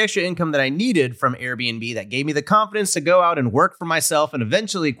 And that's the extra income that I needed from Airbnb that gave me the confidence to go out and work for myself and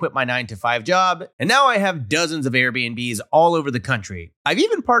eventually quit my 9-to-5 job. And now I have dozens of Airbnbs all over the country. I've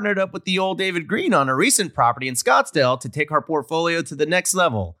even partnered up with the old David Green on a recent property in Scottsdale to take our portfolio to the next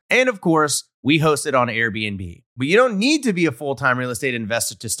level. And of course, we host it on Airbnb. But you don't need to be a full-time real estate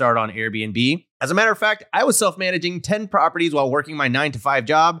investor to start on Airbnb. As a matter of fact, I was self-managing 10 properties while working my 9-to-5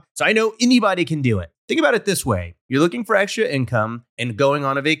 job, so I know anybody can do it. Think about it this way. You're looking for extra income and going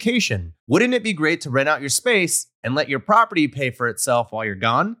on a vacation. Wouldn't it be great to rent out your space and let your property pay for itself while you're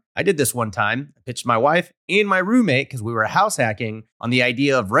gone? I did this one time. I pitched my wife and my roommate, because we were house hacking, on the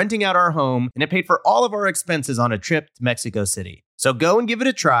idea of renting out our home, and it paid for all of our expenses on a trip to Mexico City. So go and give it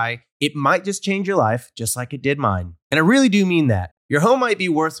a try. It might just change your life, just like it did mine. And I really do mean that. Your home might be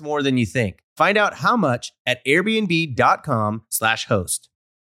worth more than you think. Find out how much at airbnb.com/host.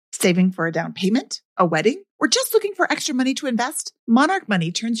 Saving for a down payment, a wedding, or just looking for extra money to invest? Monarch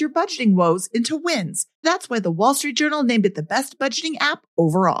Money turns your budgeting woes into wins. That's why the Wall Street Journal named it the best budgeting app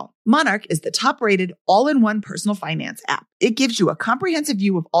overall. Monarch is the top-rated all-in-one personal finance app. It gives you a comprehensive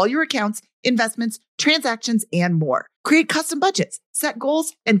view of all your accounts, investments, transactions, and more. Create custom budgets, set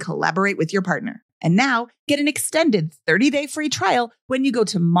goals, and collaborate with your partner. And now, get an extended 30-day free trial when you go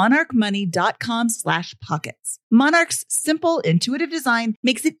to monarchmoney.com/pockets. Monarch's simple, intuitive design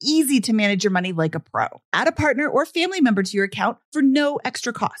makes it easy to manage your money like a pro. Add a partner or family member to your account for no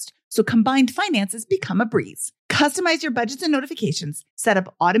extra cost, so combined finances become a breeze. Customize your budgets and notifications, set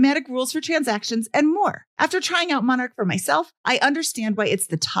up automatic rules for transactions, and more. After trying out Monarch for myself, I understand why it's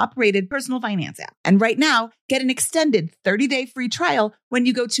the top-rated personal finance app. And right now, get an extended 30-day free trial when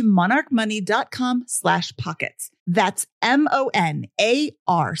you go to monarchmoney.com/pockets. That's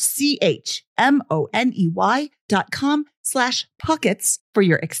monarchmoney.com/pockets for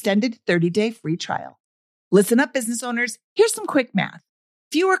your extended 30-day free trial. Listen up, business owners. Here's some quick math.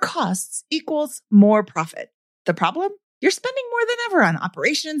 Fewer costs equals more profit. The problem? You're spending more than ever on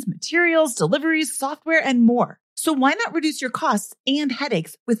operations, materials, deliveries, software, and more. So why not reduce your costs and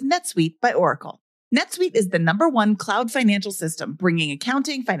headaches with NetSuite by Oracle? NetSuite is the #1 cloud financial system, bringing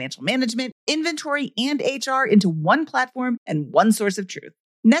accounting, financial management, inventory, and HR into one platform and one source of truth.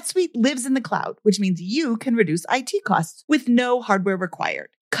 NetSuite lives in the cloud, which means you can reduce IT costs with no hardware required.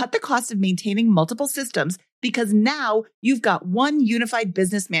 Cut the cost of maintaining multiple systems because now you've got one unified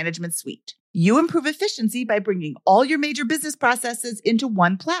business management suite. You improve efficiency by bringing all your major business processes into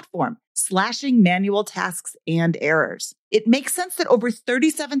one platform, slashing manual tasks and errors. It makes sense that over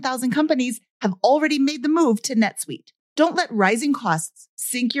 37,000 companies have already made the move to NetSuite. Don't let rising costs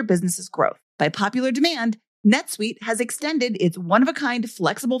sink your business's growth. By popular demand, NetSuite has extended its one-of-a-kind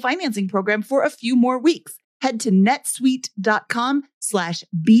flexible financing program for a few more weeks. Head to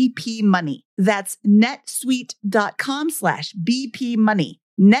netsuite.com/bpmoney. That's netsuite.com/bpmoney.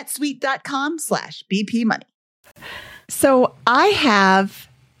 netsuite.com/bpmoney. So I have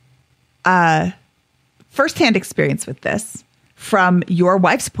firsthand experience with this from your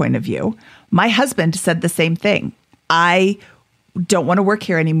wife's point of view. My husband said the same thing. I don't want to work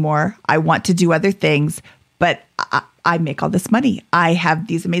here anymore. I want to do other things, but I make all this money. I have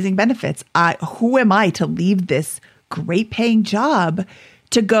these amazing benefits. Who am I to leave this great paying job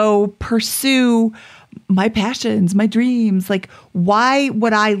to go pursue my passions, my dreams? Like, why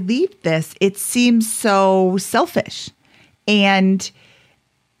would I leave this? It seems so selfish. And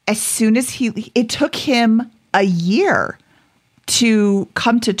as soon as it took him a year to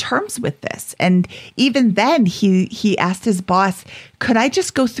come to terms with this. And even then he asked his boss, could I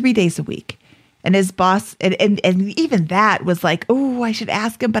just go 3 days a week? And his boss, and even that was like, oh, I should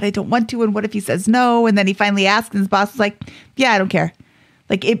ask him, but I don't want to. And what if he says no? And then he finally asked, and his boss was like, yeah, I don't care.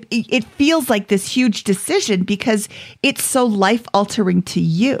 Like it feels like this huge decision because it's so life altering to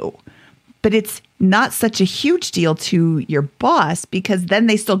you, but it's not such a huge deal to your boss because then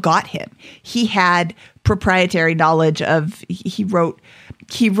they still got him. He had proprietary knowledge of, he wrote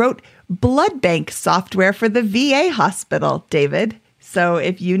blood bank software for the VA hospital, David. So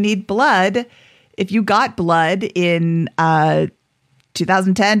if you need blood, if you got blood in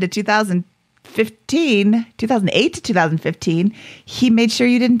 2010 to 2008 to 2015, he made sure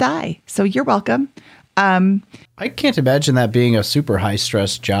you didn't die. So you're welcome. I can't imagine that being a super high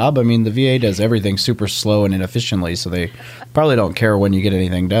stress job. I mean, the VA does everything super slow and inefficiently, so they probably don't care when you get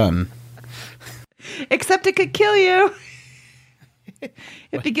anything done. Except it could kill you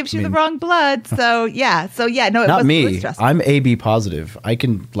if it gives you the wrong blood. So yeah, no, it not wasn't me. really stressful. I'm AB positive. I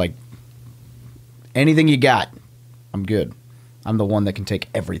can, like, anything you got, I'm good. I'm the one that can take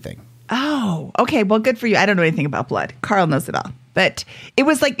everything. Oh, okay. Well, good for you. I don't know anything about blood. Carl knows it all. But it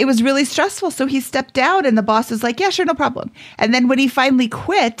was really stressful. So he stepped down and the boss was like, yeah, sure, no problem. And then when he finally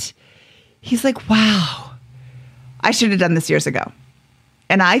quit, he's like, wow, I should have done this years ago.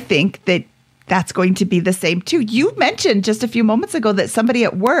 And I think that that's going to be the same too. You mentioned just a few moments ago that somebody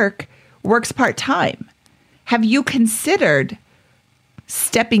at work works part-time. Have you considered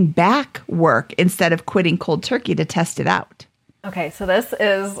stepping back work instead of quitting cold turkey to test it out? Okay, so this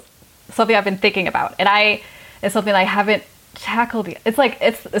is something I've been thinking about, and it's something I haven't tackled yet.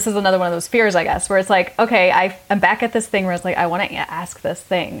 This is another one of those fears, I guess, where it's like, okay, I'm back at this thing where it's like, I want to ask this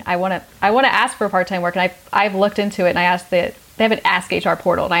thing. I want to ask for part-time work, and I've looked into it, and I asked they have an Ask HR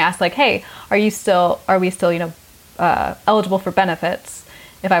portal, and I asked like, hey, are we still eligible for benefits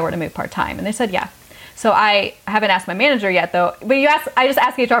if I were to move part-time? And they said yeah. So I haven't asked my manager yet though. But I just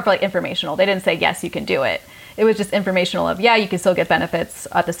asked HR for like informational. They didn't say yes, you can do it. It was just informational of, yeah, you can still get benefits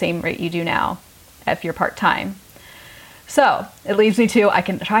at the same rate you do now if you're part-time. So it leads me to, I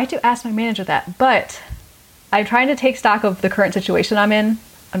can try to ask my manager that, but I'm trying to take stock of the current situation I'm in.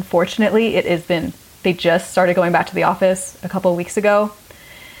 Unfortunately, they just started going back to the office a couple of weeks ago.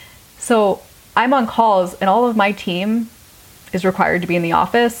 So I'm on calls and all of my team is required to be in the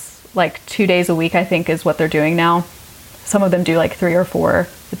office like 2 days a week, I think is what they're doing now. Some of them do like 3 or 4.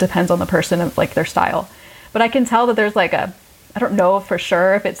 It depends on the person of like their style. But I can tell that there's like I don't know for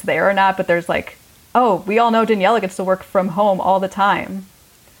sure if it's there or not, but there's like, oh, we all know Daniela gets to work from home all the time.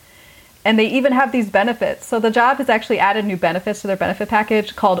 And they even have these benefits. So the job has actually added new benefits to their benefit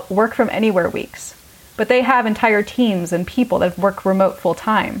package called Work From Anywhere weeks. But they have entire teams and people that work remote full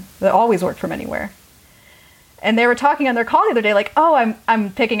time that always work from anywhere. And they were talking on their call the other day, like, oh,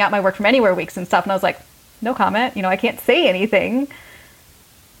 I'm picking out my Work From Anywhere weeks and stuff. And I was like, no comment. I can't say anything.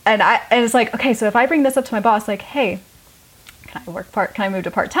 And it's like, okay, so if I bring this up to my boss, like, hey, can I move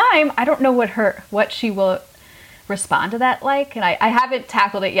to part-time? I don't know what she will respond to that like. And I haven't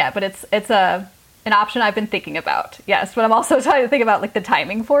tackled it yet, but it's an option I've been thinking about. Yes, but I'm also trying to think about like the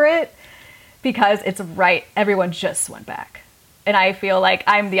timing for it because it's right. Everyone just went back. And I feel like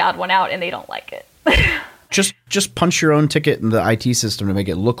I'm the odd one out and they don't like it. Just punch your own ticket in the IT system to make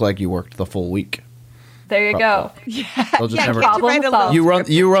it look like you worked the full week. There you go. Yeah. They'll just never problem solved.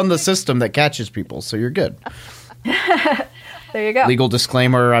 You run the system that catches people, so you're good. There you go. Legal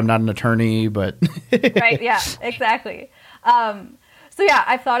disclaimer, I'm not an attorney, but right, yeah, exactly. So yeah,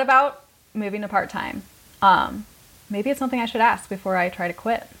 I've thought about moving to part-time. Maybe it's something I should ask before I try to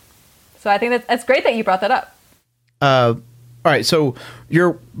quit. So I think that's great that you brought that up. All right, so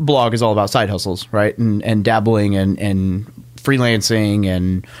your blog is all about side hustles, right? And dabbling and freelancing,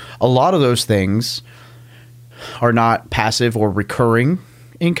 and a lot of those things are not passive or recurring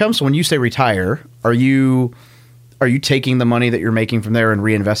income. So when you say retire, are you taking the money that you're making from there and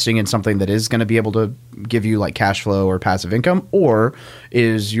reinvesting in something that is going to be able to give you like cash flow or passive income? Or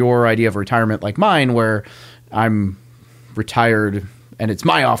is your idea of retirement like mine, where I'm retired and it's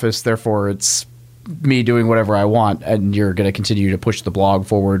my office, therefore it's me doing whatever I want, and you're going to continue to push the blog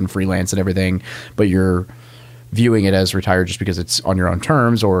forward and freelance and everything, but you're viewing it as retired just because it's on your own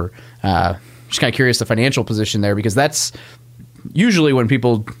terms? Or just kind of curious the financial position there, because that's usually when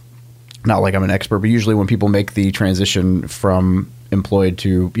people, not like I'm an expert, but usually when people make the transition from employed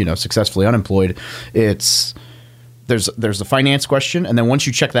to, successfully unemployed, there's the finance question. And then once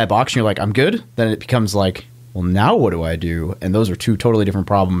you check that box and you're like, I'm good, then it becomes like, well, now what do I do? And those are two totally different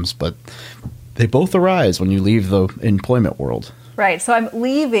problems, but they both arise when you leave the employment world. Right. So I'm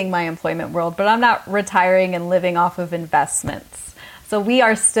leaving my employment world, but I'm not retiring and living off of investments. So we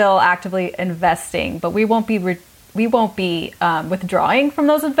are still actively investing, but we won't be withdrawing from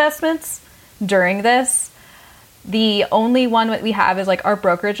those investments during this. The only one that we have is like our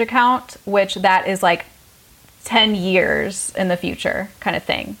brokerage account, which that is like 10 years in the future kind of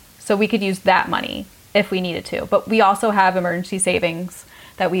thing. So we could use that money if we needed to. But we also have emergency savings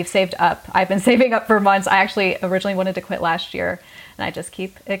that we've saved up. I've been saving up for months. I actually originally wanted to quit last year, and I just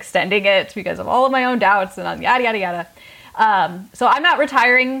keep extending it because of all of my own doubts and yada, yada, yada. So I'm not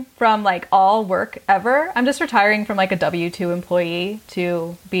retiring from like all work ever. I'm just retiring from like a W-2 employee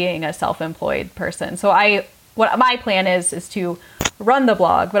to being a self-employed person. So what my plan is to run the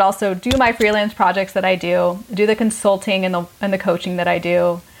blog, but also do my freelance projects that I do the consulting and the coaching that I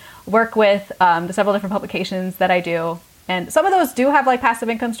do, work with the several different publications that I do. And some of those do have like passive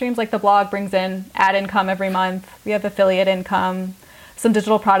income streams, like the blog brings in ad income every month. We have affiliate income. Some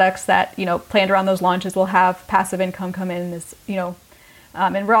digital products that, planned around those launches will have passive income come in as,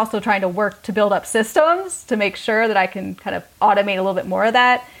 and we're also trying to work to build up systems to make sure that I can kind of automate a little bit more of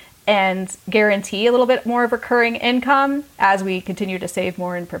that and guarantee a little bit more of recurring income as we continue to save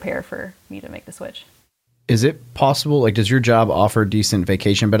more and prepare for me to make the switch. Is it possible, like, does your job offer decent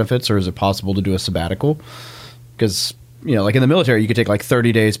vacation benefits, or is it possible to do a sabbatical? Because, like in the military, you could take like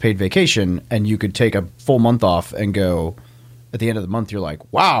 30 days paid vacation and you could take a full month off and go, at the end of the month, you're like,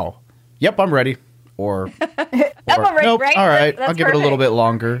 wow, yep, I'm ready. Or nope, right? All right, That's I'll give it a little bit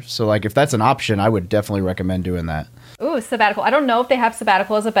longer. So like if that's an option, I would definitely recommend doing that. Ooh, sabbatical. I don't know if they have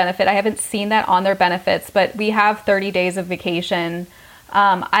sabbatical as a benefit. I haven't seen that on their benefits, but we have 30 days of vacation.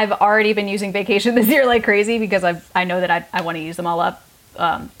 I've already been using vacation this year like crazy because I know that I want to use them all up.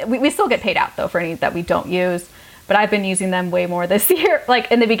 We still get paid out though for any that we don't use, but I've been using them way more this year,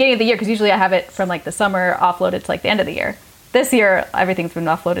 like in the beginning of the year, because usually I have it from like the summer offloaded to like the end of the year. This year, everything's been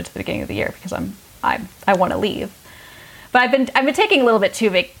offloaded to the beginning of the year because I want to leave. But I've been taking a little bit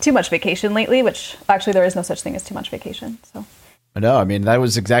too much vacation lately, which actually there is no such thing as too much vacation. So No, I mean, that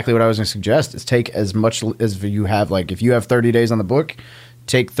was exactly what I was going to suggest, is take as much as you have. Like, if you have 30 days on the book,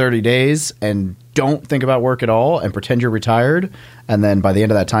 take 30 days and don't think about work at all and pretend you're retired. And then by the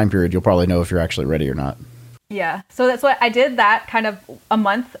end of that time period, you'll probably know if you're actually ready or not. Yeah. So that's what I did that kind of a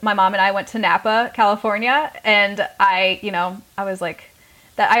month. My mom and I went to Napa, California. And I was like,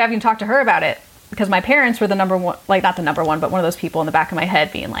 that I haven't even talked to her about it because my parents were the number one, like not the number one, but one of those people in the back of my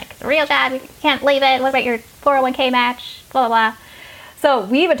head being like, the real job, you can't leave it. What about your 401k match? Blah, blah, blah. So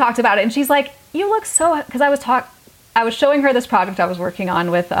we even talked about it. And she's like, you look so, because I was showing her this project I was working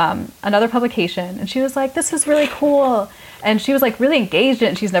on with another publication. And she was like, this is really cool. And she was like really engaged in it.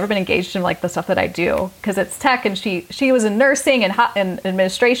 And she's never been engaged in like the stuff that I do because it's tech. And she was in nursing and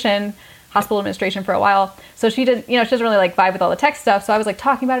administration, hospital administration for a while. So she didn't, she doesn't really like vibe with all the tech stuff. So I was like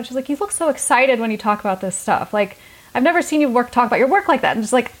talking about it. She's like, you look so excited when you talk about this stuff. Like, I've never seen you talk about your work like that. And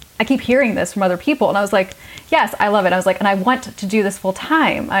just like, I keep hearing this from other people. And I was like, yes, I love it. I was like, and I want to do this full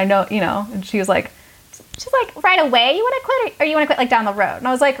time. I know, and she's like, right away, you want to quit or you want to quit like down the road? And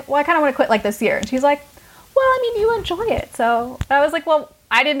I was like, well, I kind of want to quit like this year. And she's like, well, I mean, you enjoy it. So I was like, well,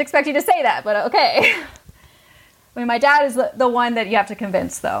 I didn't expect you to say that, but okay. I mean, my dad is the one that you have to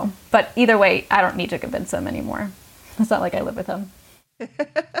convince, though. But either way, I don't need to convince him anymore. It's not like I live with him.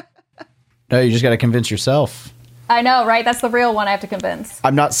 No, you just got to convince yourself. I know, right? That's the real one I have to convince.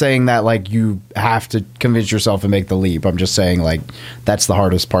 I'm not saying that, like, you have to convince yourself and make the leap. I'm just saying, like, that's the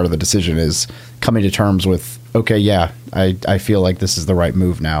hardest part of the decision is coming to terms with, okay, yeah, I feel like this is the right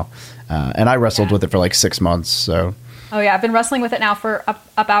move now. And I wrestled with it for, like, 6 months, so. Oh, yeah. I've been wrestling with it now for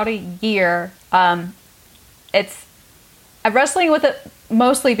about a year. I'm wrestling with it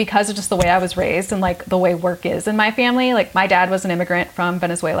mostly because of just the way I was raised and like the way work is in my family. Like my dad was an immigrant from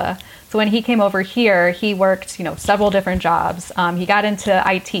Venezuela. So when he came over here, he worked, several different jobs. He got into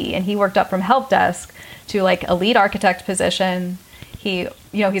IT and he worked up from help desk to like a lead architect position. He,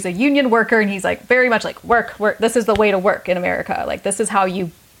 he's a union worker and he's like very much like work. This is the way to work in America. Like this is how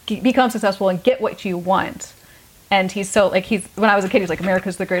you become successful and get what you want. And he's so like, when I was a kid, he was like,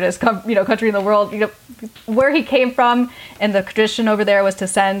 America's the greatest, country in the world. Where he came from and the tradition over there was to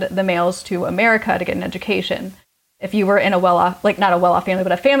send the males to America to get an education. If you were in a well-off, like not a well-off family,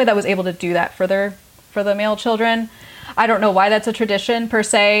 but a family that was able to do that for the male children. I don't know why that's a tradition per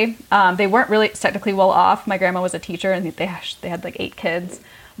se. They weren't really technically well off. My grandma was a teacher and they had like 8 kids,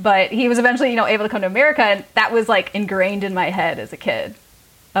 but he was eventually, able to come to America. And that was like ingrained in my head as a kid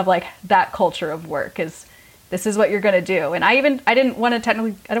of like that culture of work is, this is what you're going to do. And I didn't want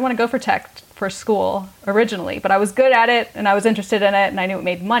to go for tech for school originally, but I was good at it and I was interested in it and I knew it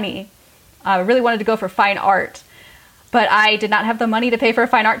made money. I really wanted to go for fine art, but I did not have the money to pay for a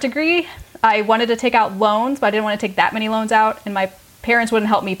fine art degree. I wanted to take out loans, but I didn't want to take that many loans out. And my parents wouldn't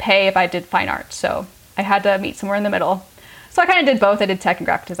help me pay if I did fine art. So I had to meet somewhere in the middle. So I kind of did both. I did tech and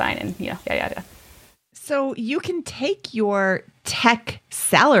graphic design and yeah. So you can take your tech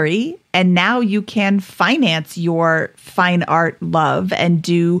salary and now you can finance your fine art love and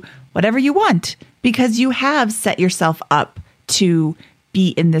do whatever you want because you have set yourself up to be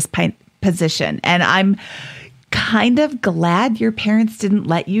in this position. And I'm kind of glad your parents didn't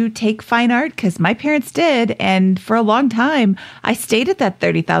let you take fine art because my parents did. And for a long time, I stayed at that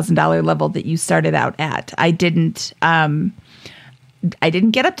 $30,000 level that you started out at. I didn't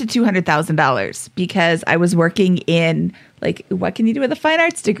get up to $200,000 because I was working in like, what can you do with a fine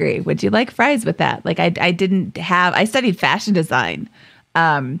arts degree? Would you like fries with that? Like I studied fashion design.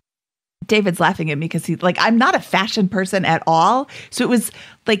 David's laughing at me because I'm not a fashion person at all. So it was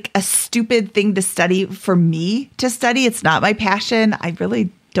like a stupid thing to study for me to study. It's not my passion. I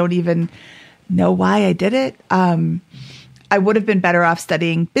really don't even know why I did it. I would have been better off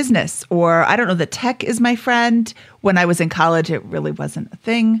studying business or I don't know, the tech is my friend. When I was in college, it really wasn't a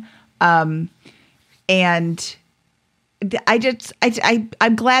thing. And I'm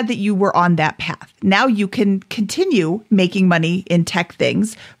glad that you were on that path. Now you can continue making money in tech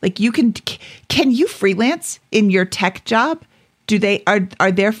things. Like can you freelance in your tech job?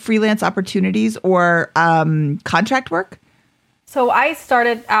 Are there freelance opportunities or contract work? So I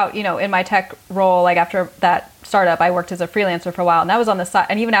started out, in my tech role, like after that startup, I worked as a freelancer for a while and that was on the side.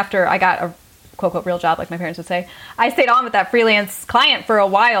 And even after I got a quote, quote, real job, like my parents would say, I stayed on with that freelance client for a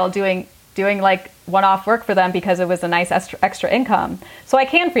while doing like one-off work for them because it was a nice extra income. So I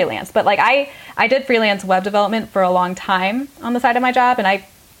can freelance, but like I did freelance web development for a long time on the side of my job. And I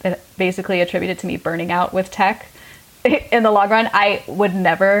basically attributed to me burning out with tech in the long run. I would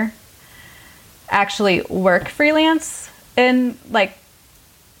never actually work freelance in like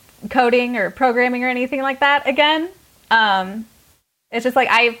coding or programming or anything like that again. It's just like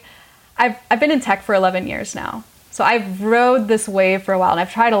I've been in tech for 11 years now. So I've rode this wave for a while and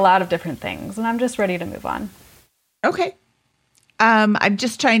I've tried a lot of different things and I'm just ready to move on. Okay. I'm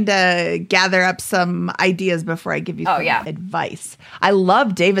just trying to gather up some ideas before I give you some advice. I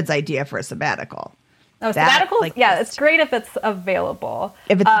love David's idea for a sabbatical. Oh, sabbaticals? It's great if it's available.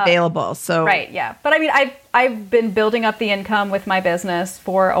 If it's available. So right, yeah. But I mean, I've been building up the income with my business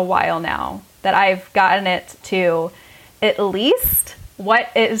for a while now that I've gotten it to at least what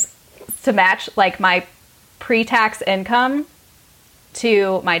is to match like my pre-tax income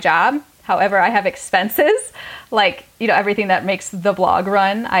to my job. However, I have expenses like, everything that makes the blog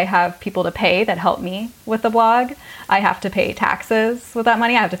run. I have people to pay that help me with the blog. I have to pay taxes with that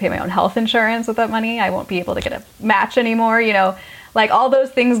money. I have to pay my own health insurance with that money. I won't be able to get a match anymore. Like all those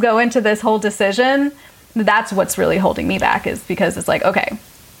things go into this whole decision. That's what's really holding me back is because it's like, okay,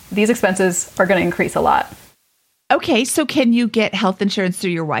 these expenses are going to increase a lot. Okay. So can you get health insurance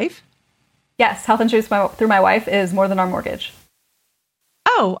through your wife? Yes. Health insurance through my wife is more than our mortgage.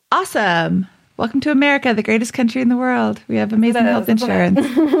 Oh, awesome. Welcome to America, the greatest country in the world. We have amazing health insurance.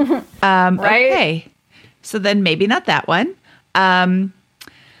 Right? Okay. So then maybe not that one.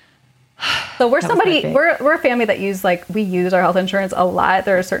 So we're a family that we use our health insurance a lot.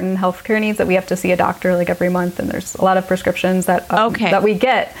 There are certain healthcare needs that we have to see a doctor like every month. And there's a lot of prescriptions that we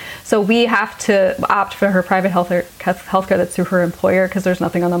get. So we have to opt for her private healthcare that's through her employer because there's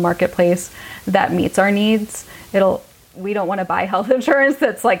nothing on the marketplace that meets our needs. We don't want to buy health insurance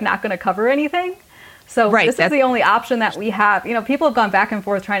that's like not going to cover anything. So this is the only option that we have. People have gone back and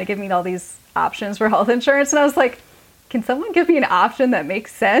forth trying to give me all these options for health insurance. And I was like, can someone give me an option that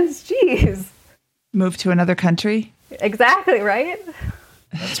makes sense? Jeez. Move to another country? Exactly, right?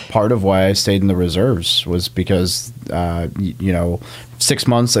 That's part of why I stayed in the reserves was because, 6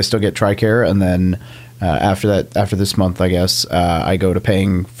 months I still get TRICARE. And then after this month, I guess, I go to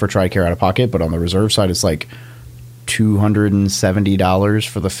paying for TRICARE out of pocket. But on the reserve side, it's like $270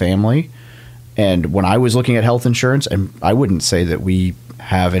 for the family. And when I was looking at health insurance, and I wouldn't say that we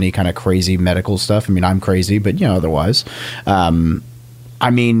have any kind of crazy medical stuff. I mean, I'm crazy, but otherwise,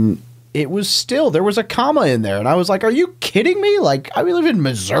 it was still, there was a comma in there. And I was like, are you kidding me? Like, we live in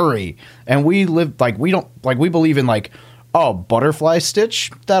Missouri and we live we believe in butterfly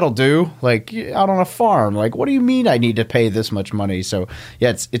stitch. That'll do. Like out on a farm. Like, what do you mean I need to pay this much money? So yeah,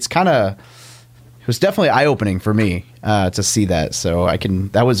 it's kind of, it was definitely eye-opening for me to see that. So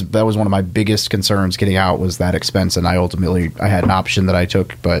that was one of my biggest concerns getting out was that expense. And I had an option that I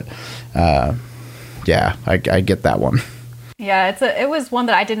took, but I get that one. Yeah, it was one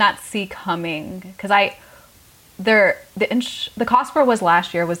that I did not see coming because the cost for was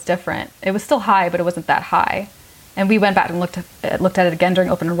last year was different. It was still high, but it wasn't that high. And we went back and looked at it again during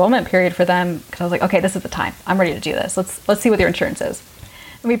open enrollment period for them because I was like, okay, this is the time. I'm ready to do this. Let's see what your insurance is.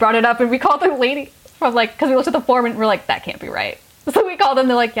 And we brought it up and we called the lady from because we looked at the form and we're like, that can't be right. So we called them.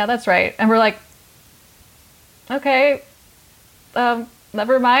 They're like, yeah, that's right. And we're like, okay,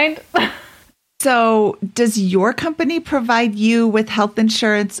 never mind. So does your company provide you with health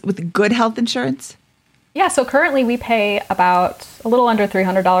insurance, with good health insurance? Yeah. So currently we pay about a little under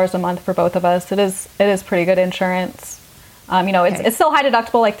 $300 a month for both of us. It is pretty good insurance. It's still high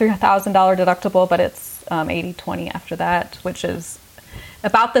deductible, like $3,000 deductible, but it's 80/20 after that, which is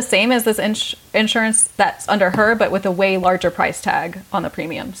about the same as this insurance that's under her, but with a way larger price tag on the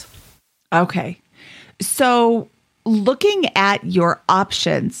premiums. Okay. So looking at your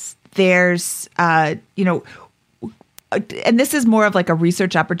options, there's, and this is more of like a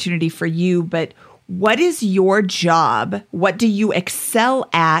research opportunity for you, but what is your job? What do you excel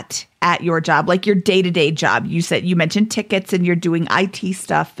at your job? Like your day-to-day job. You mentioned tickets and you're doing IT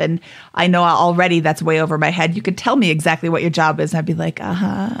stuff. And I know already that's way over my head. You could tell me exactly what your job is. And I'd be like,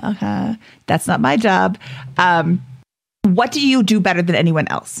 that's not my job. What do you do better than anyone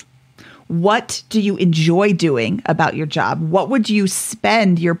else? What do you enjoy doing about your job? What would you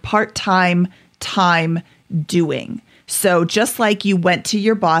spend your part-time time doing? So just like you went to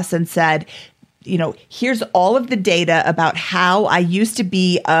your boss and said, here's all of the data about how I used to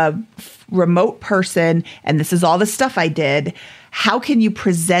be a remote person and this is all the stuff I did. How can you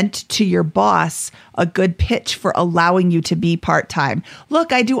present to your boss a good pitch for allowing you to be part-time?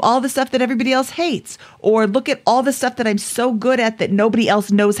 Look, I do all the stuff that everybody else hates, or look at all the stuff that I'm so good at that nobody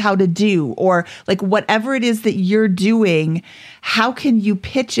else knows how to do, or like whatever it is that you're doing, how can you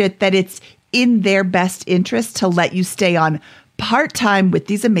pitch it that it's in their best interest to let you stay on part-time with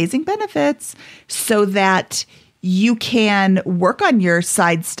these amazing benefits so that you can work on your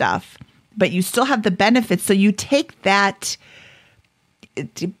side stuff, but you still have the benefits. So you take that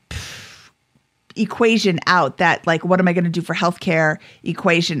equation out, that like, what am I going to do for healthcare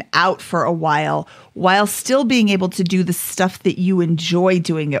equation out for a while still being able to do the stuff that you enjoy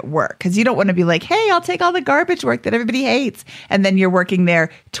doing at work. Because you don't want to be like, hey, I'll take all the garbage work that everybody hates. And then you're working there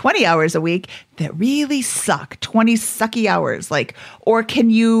 20 hours a week that really suck, 20 sucky hours. Like, or can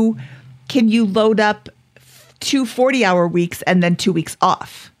you load up 2 40-hour weeks and then 2 weeks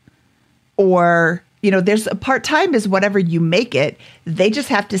off? Or, there's a part-time is whatever you make it. They just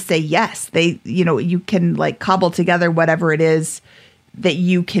have to say yes. You can like cobble together whatever it is that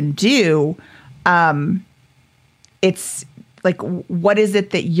you can do. It's like, what is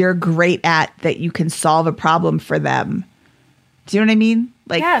it that you're great at that you can solve a problem for them? Do you know what I mean?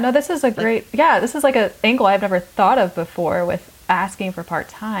 Like, yeah, no, this is this is like an angle I've never thought of before with asking for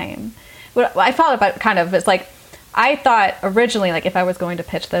part-time. What I thought about kind of is like, I thought originally, like, if I was going to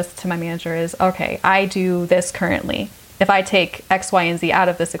pitch this to my manager is, okay, I do this currently. If I take X, Y, and Z out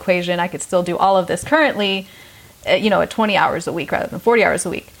of this equation, I could still do all of this currently, at 20 hours a week rather than 40 hours a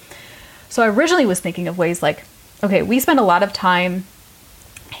week. So I originally was thinking of ways like, okay, we spend a lot of time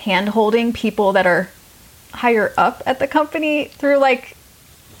hand-holding people that are higher up at the company through like,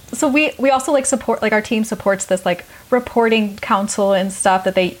 so we also like support, like our team supports this like reporting council and stuff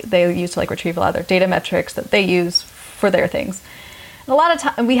that they use to like retrieve a lot of their data metrics that they use for their things. And a lot of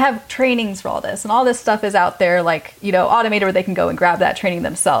time we have trainings for all this, and all this stuff is out there like, automated where they can go and grab that training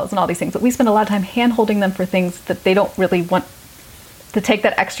themselves and all these things. But we spend a lot of time hand holding them for things that they don't really want to take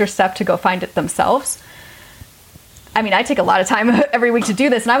that extra step to go find it themselves. I mean, I take a lot of time every week to do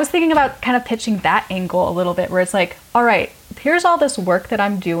this. And I was thinking about kind of pitching that angle a little bit where it's like, all right, here's all this work that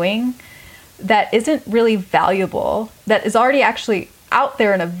I'm doing that isn't really valuable, that is already actually out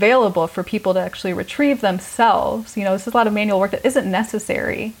there and available for people to actually retrieve themselves. This is a lot of manual work that isn't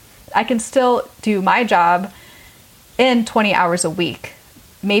necessary. I can still do my job in 20 hours a week,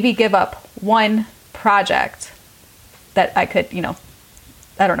 maybe give up one project that I could,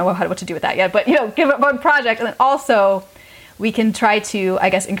 I don't know what to do with that yet, but, give up one project. And then also we can try to, I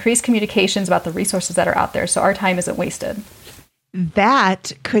guess, increase communications about the resources that are out there so our time isn't wasted.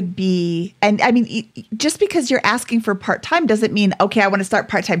 That could be, and I mean, just because you're asking for part-time doesn't mean, okay, I want to start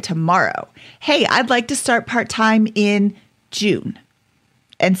part-time tomorrow. Hey, I'd like to start part-time in June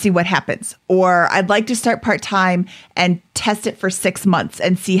and see what happens. Or I'd like to start part-time and test it for 6 months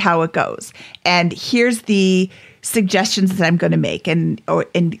and see how it goes. And here's the suggestions that I'm going to make, and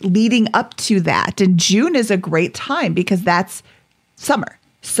leading up to that. And June is a great time because that's summer.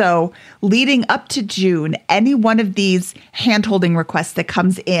 So leading up to June, any one of these hand-holding requests that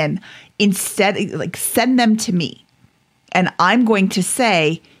comes in, instead, like, send them to me. And I'm going to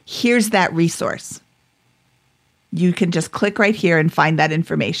say, here's that resource. You can just click right here and find that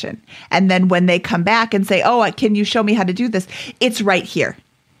information. And then when they come back and say, oh, can you show me how to do this? It's right here.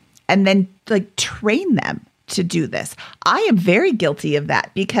 And then like train them to do this. I am very guilty of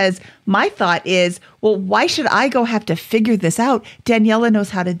that because my thought is, well, why should I go have to figure this out? Daniela knows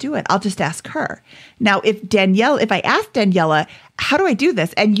how to do it. I'll just ask her. Now, if I ask Daniela, how do I do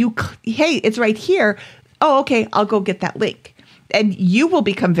this? And hey, it's right here. Oh, okay, I'll go get that link. And you will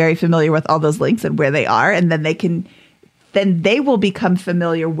become very familiar with all those links and where they are. And then they will become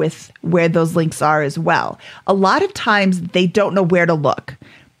familiar with where those links are as well. A lot of times they don't know where to look.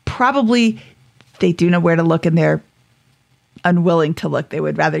 Probably they do know where to look and they're unwilling to look. They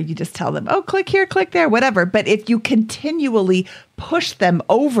would rather you just tell them, oh, click here, click there, whatever. But if you continually push them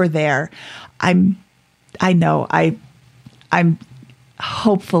over there, I'm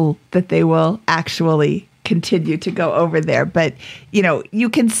hopeful that they will actually continue to go over there. But, you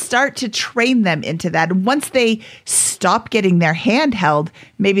can start to train them into that. And once they stop getting their hand held,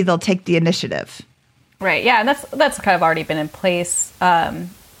 maybe they'll take the initiative. Right. Yeah. And that's kind of already been in place.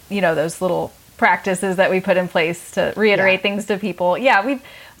 Those little practices that we put in place to reiterate things to people. Yeah,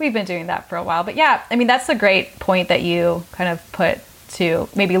 we've been doing that for a while. But yeah, I mean, that's a great point that you kind of put to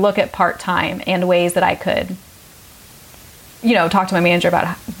maybe look at part-time and ways that I could, talk to my manager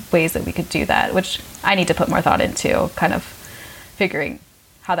about ways that we could do that, which I need to put more thought into, kind of figuring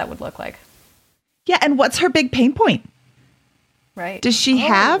how that would look like. Yeah, and what's her big pain point? Right. Does she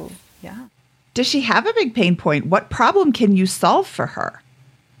have a big pain point? What problem can you solve for her?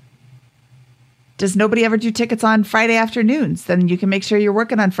 Does nobody ever do tickets on Friday afternoons? Then you can make sure you're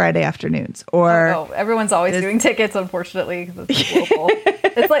working on Friday afternoons. Or everyone's always doing tickets, unfortunately, because it's global.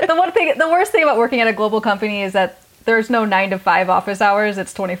 It's like the worst thing about working at a global company is that there's no 9 to 5 office hours.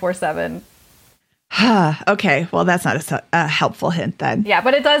 It's 24/7. Okay, well, that's not a helpful hint then. Yeah,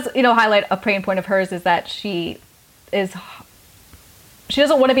 but it does, highlight a pain point of hers is that she doesn't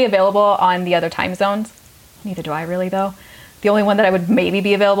want to be available on the other time zones. Neither do I really, though. The only one that I would maybe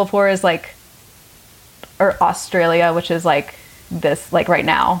be available for is like or Australia, which is like this, like right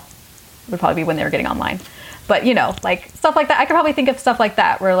now would probably be when they were getting online. But, you know, like stuff like that. I could probably think of stuff like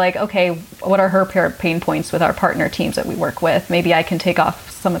that where like, okay, what are her pain points with our partner teams that we work with? Maybe I can take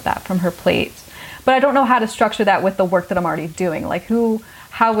off some of that from her plate. But I don't know how to structure that with the work that I'm already doing. Like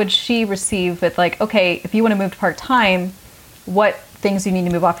how would she receive it? Like, okay, if you want to move to part-time, what things do you need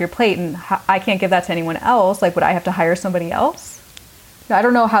to move off your plate? And I can't give that to anyone else. Like, would I have to hire somebody else? I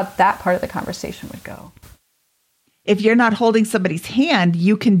don't know how that part of the conversation would go. If you're not holding somebody's hand,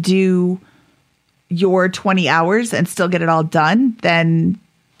 you can do your 20 hours and still get it all done. Then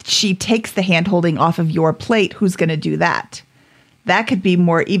she takes the hand holding off of your plate. Who's going to do that? That could be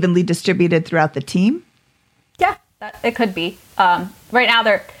more evenly distributed throughout the team. Yeah, it could be. Right now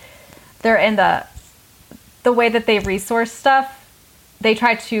they're in the way that they resource stuff. They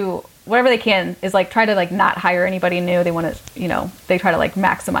try to, whatever they can is like try to like not hire anybody new. They want to, you know, they try to like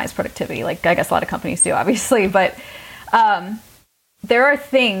maximize productivity. Like I guess a lot of companies do, obviously, but there are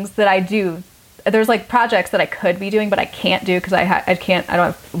things that I do. There's like projects that I could be doing, but I can't do because I don't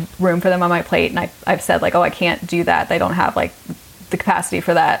have room for them on my plate. And I've said like, oh, I can't do that. They don't have like the capacity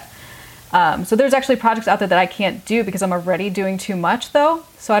for that. So there's actually projects out there that I can't do because I'm already doing too much though.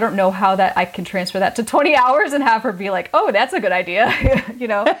 So I don't know how that I can transfer that to 20 hours and have her be like, oh, that's a good idea. You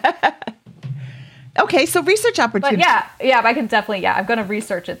know? Okay. So research opportunity. But yeah, but I can definitely, I'm going to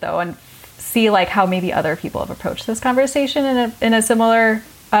research it though and see like how maybe other people have approached this conversation in a similar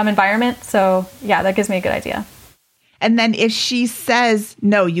environment. So yeah, that gives me a good idea. And then if she says,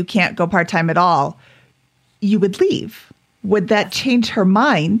 no, you can't go part-time at all, you would leave. Would that change her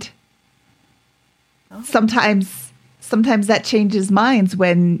mind? Oh. Sometimes that changes minds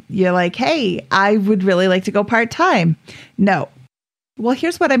when you're like, hey, I would really like to go part-time. No. Well,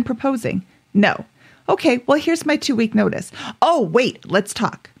 here's what I'm proposing. No. Okay, well, here's my 2-week notice. Oh, wait, let's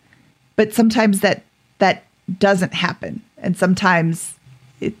talk. But sometimes that doesn't happen. And sometimes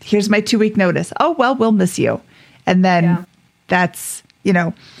here's my 2-week notice. Oh, well, we'll miss you. And then that's, you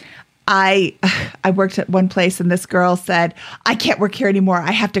know, I worked at one place and this girl said, I can't work here anymore.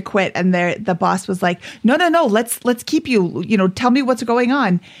 I have to quit. And the boss was like, no, let's keep you, you know, tell me what's going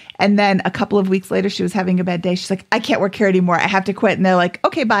on. And then a couple of weeks later, she was having a bad day. She's like, I can't work here anymore. I have to quit. And they're like,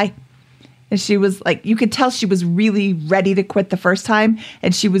 okay, bye. And she was like, you could tell she was really ready to quit the first time.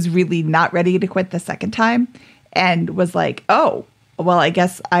 And she was really not ready to quit the second time and was like, oh, well, I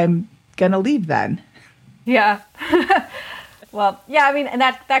guess I'm going to leave then. Yeah. Well, yeah, I mean, and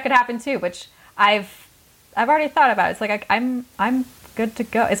that could happen too, which I've already thought about. It's like I'm good to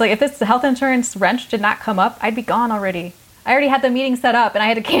go. It's like if this health insurance wrench did not come up, I'd be gone already. I already had the meeting set up and I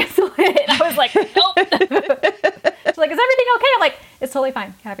had to cancel it. And I was like, nope. She's like, is everything okay? I'm like, it's totally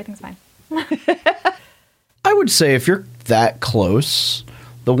fine. Yeah, everything's fine. I would say if you're that close,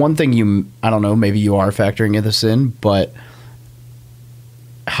 the one thing I don't know, maybe you are factoring this in, but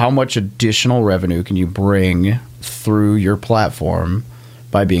how much additional revenue can you bring through your platform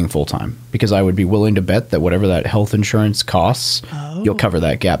by being full-time? Because I would be willing to bet that whatever that health insurance costs, you'll cover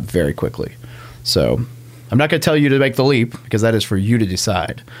that gap very quickly. So I'm not going to tell you to make the leap because that is for you to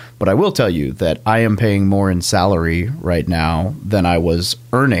decide. But I will tell you that I am paying more in salary right now than I was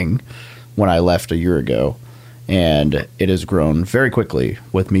earning when I left a year ago. And it has grown very quickly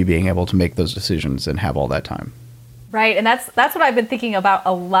with me being able to make those decisions and have all that time. Right. And that's what I've been thinking about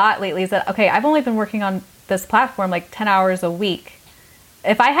a lot lately is that, okay, I've only been working on this platform like 10 hours a week.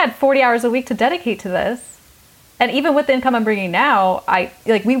 If I had 40 hours a week to dedicate to this, and even with the income I'm bringing now,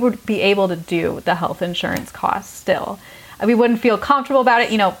 we would be able to do the health insurance costs still. We wouldn't feel comfortable about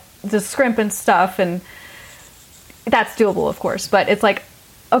it, you know, the scrimp and stuff. And that's doable, of course. But it's like,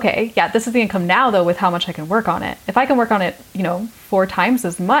 okay, yeah, this is the income now, though, with how much I can work on it. If I can work on it, you know, 4 times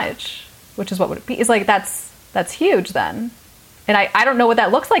as much, which is what would it be? It's like, that's huge then. And I don't know what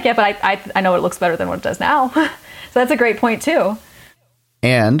that looks like yet, but I know it looks better than what it does now. So that's a great point too.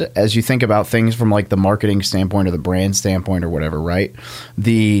 And as you think about things from like the marketing standpoint or the brand standpoint or whatever, right?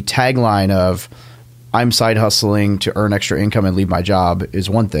 The tagline of I'm side hustling to earn extra income and leave my job is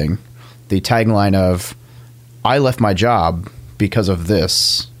one thing. The tagline of I left my job because of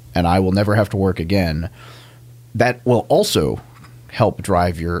this and I will never have to work again, that will also help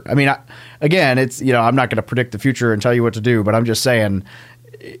drive your, I mean, again, it's, you know, I'm not going to predict the future and tell you what to do, but I'm just saying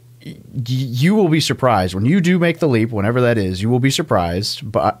you will be surprised when you do make the leap, whenever that is, you will be surprised,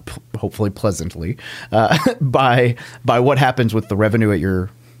 but hopefully pleasantly, by what happens with the revenue at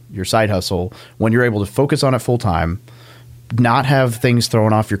your side hustle when you're able to focus on it full time, not have things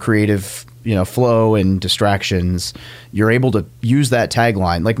thrown off your creative flow and distractions, you're able to use that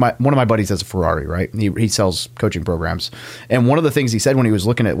tagline. Like one of my buddies has a Ferrari, right? He sells coaching programs. And one of the things he said when he was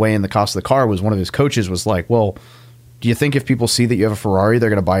looking at weighing the cost of the car was one of his coaches was like, well, do you think if people see that you have a Ferrari, they're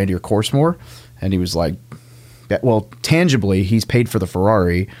going to buy into your course more? And he was like, well, tangibly, he's paid for the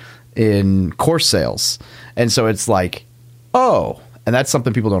Ferrari in course sales. And so it's like, oh, and that's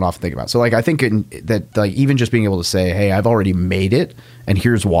something people don't often think about. So like, I think that like even just being able to say, hey, I've already made it and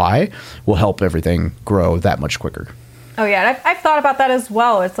here's why, will help everything grow that much quicker. Oh yeah. I've thought about that as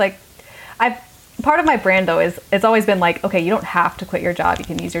well. It's like, part of my brand though is it's always been like, okay, you don't have to quit your job. You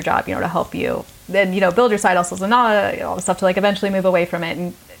can use your job, to help you. Then, build your side hustles and all the stuff to like eventually move away from it.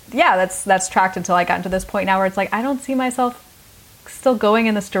 And yeah, that's tracked until I got to this point now where it's like, I don't see myself still going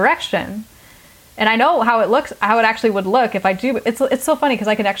in this direction. And I know how it looks, how it actually would look if I do. It's so funny because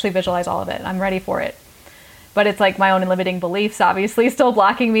I can actually visualize all of it. I'm ready for it. But it's like my own limiting beliefs, obviously, still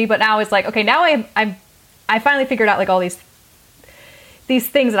blocking me. But now it's like, okay, now I finally figured out like all these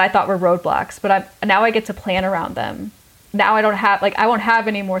things that I thought were roadblocks. But now I get to plan around them. Now I won't have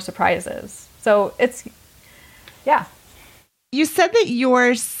any more surprises. So yeah. You said that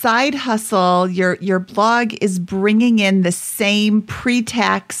your side hustle, your blog is bringing in the same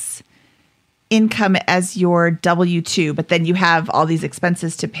pre-tax income as your W-2, but then you have all these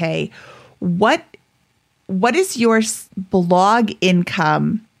expenses to pay. What is your blog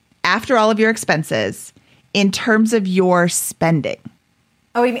income after all of your expenses in terms of your spending?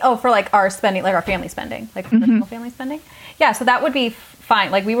 Oh, you mean, for like our spending, like our family spending, like personal family spending? Yeah, so that would be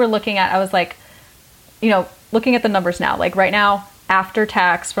fine. Like we were looking at, I was like, looking at the numbers now, like right now, after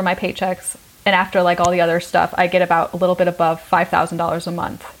tax for my paychecks and after like all the other stuff, I get about a little bit above $5,000 a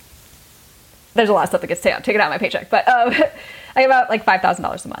month. There's a lot of stuff that gets taken out of my paycheck, but I get about like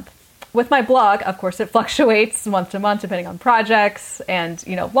 $5,000 a month. With my blog, of course, it fluctuates month to month depending on projects and,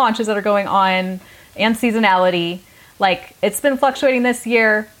 launches that are going on and seasonality. Like it's been fluctuating this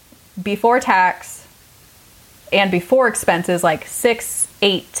year before tax and before expenses, like 6,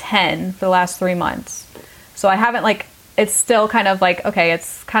 8, 10 for the last 3 months. So I haven't it's still kind of like, okay,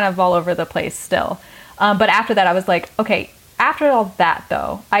 it's kind of all over the place still. But after that, I was like, okay, after all that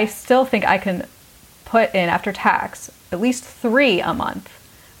though, I still think I can put in after tax at least 3 a month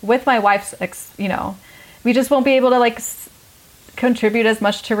with my wife's, we just won't be able to contribute as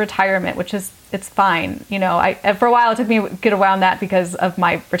much to retirement, which is, it's fine. For a while it took me to get around that because of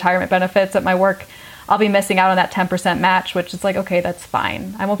my retirement benefits at my work. I'll be missing out on that 10% match, which is like, okay, that's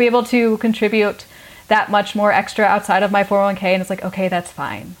fine. I won't be able to contribute that much more extra outside of my 401k. And it's like, okay, that's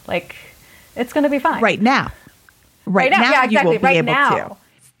fine. Like, it's going to be fine. Right now. Right now, yeah, exactly. You won't be able to.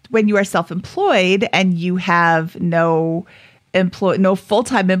 When you are self-employed and you have no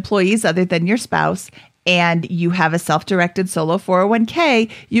full-time employees other than your spouse, and you have a self-directed solo 401k,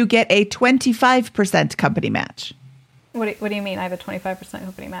 you get a 25% company match. What do you mean? I have a 25%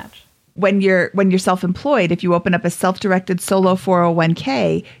 company match? When you're self-employed, if you open up a self-directed solo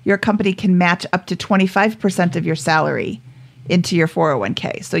 401k, your company can match up to 25% of your salary into your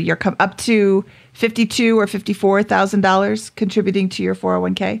 401k. So you're up to $52,000 or $54,000 contributing to your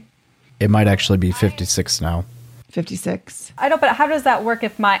 401k. It might actually be 56 now. 56. I know, but how does that work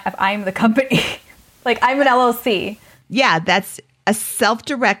if I'm the company? Like I'm an LLC. Yeah, that's a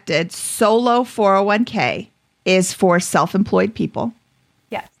self-directed solo 401k is for self-employed people.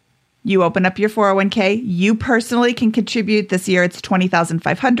 Yes. You open up your 401k. You personally can contribute. This year it's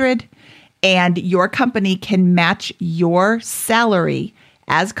 $20,500, and your company can match your salary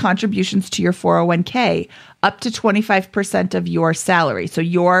as contributions to your 401k up to 25% of your salary. So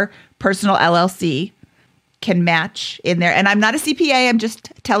your personal LLC can match in there. And I'm not a CPA. I'm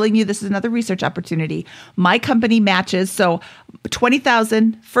just telling you this is another research opportunity. My company matches. So first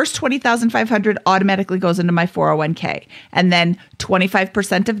 $20,500 automatically goes into my 401k. And then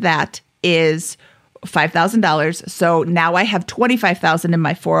 25% of that is $5,000. So now I have $25,000 in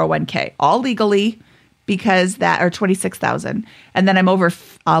my 401k, all legally, because or $26,000. And then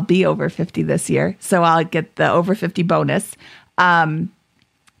I'll be over 50 this year. So I'll get the over 50 bonus. And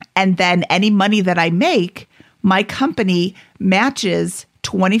then any money that I make, my company matches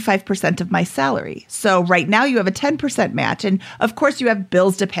 25% of my salary. So right now you have a 10% match. And of course you have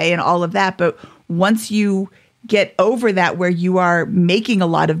bills to pay and all of that. But once you get over that, where you are making a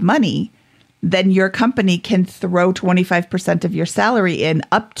lot of money, then your company can throw 25% of your salary in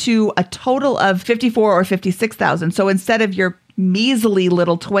up to a total of $54,000 or $56,000. So instead of your measly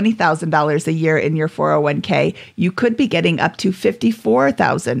little $20,000 a year in your 401k, you could be getting up to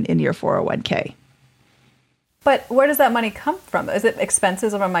 $54,000 in your 401k. But where does that money come from? Is it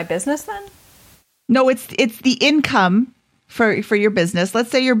expenses from my business then? No, it's the income for your business.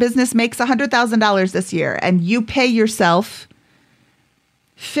 Let's say your business makes $100,000 this year and you pay yourself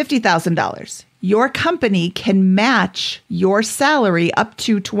 $50,000. Your company can match your salary up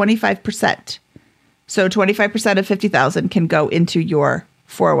to 25%. So 25% of 50,000 can go into your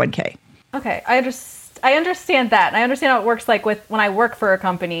 401k. Okay, I understand that. And I understand how it works like with when I work for a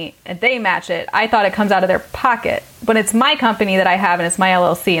company and they match it. I thought it comes out of their pocket. But it's my company that I have and it's my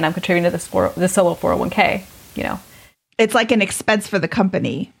LLC and I'm contributing to this solo 401k, you know. It's like an expense for the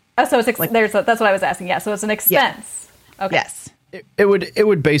company. Oh, so it's that's what I was asking. Yeah, so it's an expense. Yeah. Okay. Yes. It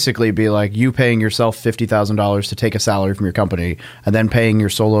would basically be like you paying yourself $50,000 to take a salary from your company and then paying your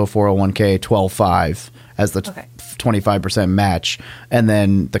solo 401k $12,500 as the 25% match. And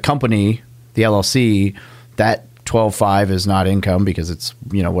then the company, the LLC, that $12,500 is not income because it's,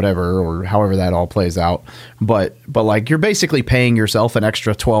 you know, whatever or however that all plays out. But like you're basically paying yourself an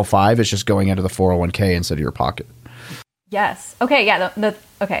extra $12,500. It's just going into the 401k instead of your pocket. Yes. Okay. Yeah.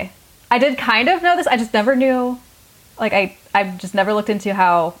 Okay. I did kind of know this. I just never knew. Like I just never looked into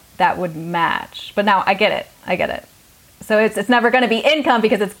how that would match. But now I get it. So it's never going to be income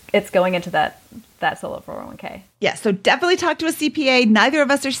because it's going into that solo 401k. Yeah. So definitely talk to a CPA. Neither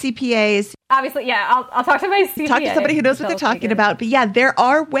of us are CPAs. Obviously, yeah. I'll talk to my CPA. Talk to somebody who knows what they're talking about. But yeah, there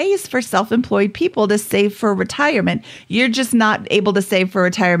are ways for self-employed people to save for retirement. You're just not able to save for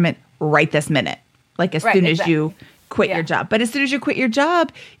retirement right this minute. Like as soon as you quit your job. But as soon as you quit your job,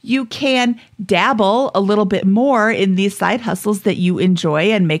 you can dabble a little bit more in these side hustles that you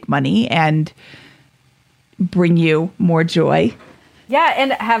enjoy and make money and bring you more joy. Yeah,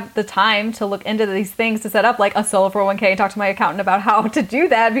 and have the time to look into these things to set up like a solo 401k and talk to my accountant about how to do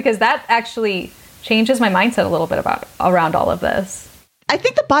that, because that actually changes my mindset a little bit around all of this. I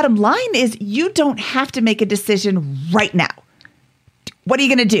think the bottom line is you don't have to make a decision right now. What are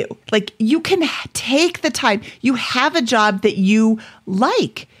you going to do? Like, you can take the time. You have a job that you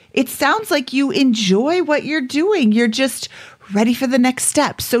like. It sounds like you enjoy what you're doing. You're just ready for the next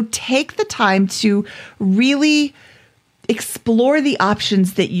step. So take the time to really explore the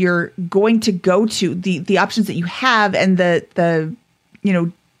options that you're going to go to, the options that you have and the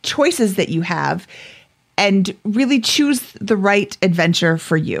choices that you have, and really choose the right adventure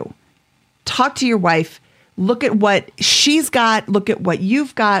for you. Talk to your wife. Look at what she's got. Look at what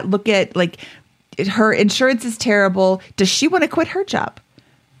you've got. Look at, like, her insurance is terrible. Does she want to quit her job?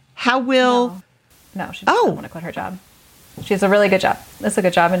 How will... No, she doesn't want to quit her job. She has a really good job. It's a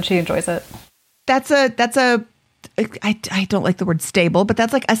good job and she enjoys it. I don't like the word stable, but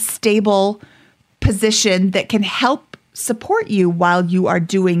that's like a stable position that can help support you while you are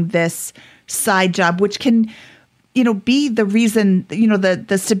doing this side job, which can... be the reason,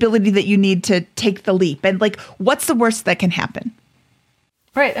 the stability that you need to take the leap. And like, what's the worst that can happen?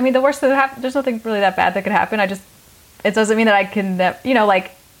 Right. I mean, the worst that happen, there's nothing really that bad that could happen. It doesn't mean that I can,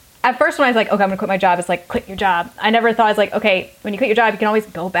 like at first when I was like, okay, I'm gonna quit my job, it's like, quit your job. I never thought, it's like, okay, when you quit your job, you can always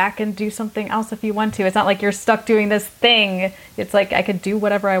go back and do something else if you want to. It's not like you're stuck doing this thing. It's like, I could do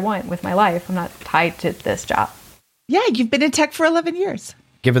whatever I want with my life. I'm not tied to this job. Yeah. You've been in tech for 11 years.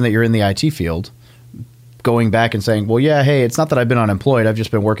 Given that you're in the IT field, going back and saying, well, yeah, hey, it's not that I've been unemployed. I've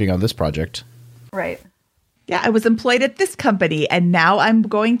just been working on this project. Right. Yeah, I was employed at this company and now I'm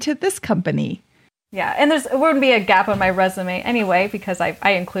going to this company. Yeah, and there wouldn't be a gap on my resume anyway because I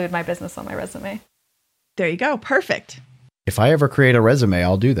include my business on my resume. There you go. Perfect. If I ever create a resume,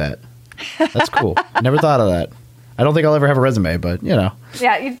 I'll do that. That's cool. Never thought of that. I don't think I'll ever have a resume, but Yeah,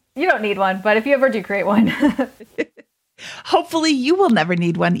 you don't need one, but if you ever do create one. Hopefully you will never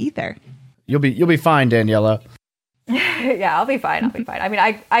need one either. You'll be fine, Daniela. Yeah, I'll be fine. I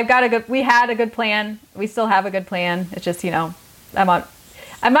mean, we had a good plan. We still have a good plan. It's just,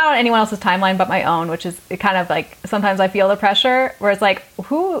 I'm not on anyone else's timeline but my own, which is kind of like, sometimes I feel the pressure where it's like,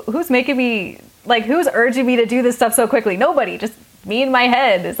 who's making me, like, who's urging me to do this stuff so quickly? Nobody, just me in my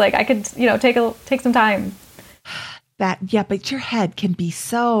head. It's like, I could, take some time. But your head can be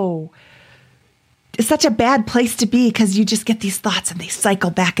it's such a bad place to be because you just get these thoughts and they cycle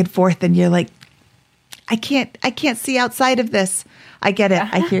back and forth and you're like, I can't see outside of this. I get it. Yeah.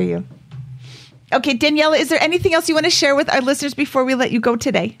 I hear you. Okay, Daniela, is there anything else you want to share with our listeners before we let you go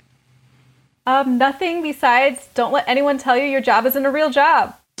today? Nothing besides don't let anyone tell you your job isn't a real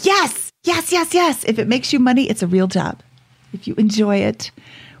job. Yes. If it makes you money, it's a real job. If you enjoy it.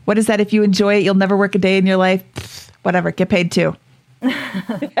 What is that? If you enjoy it, you'll never work a day in your life. Whatever, get paid too.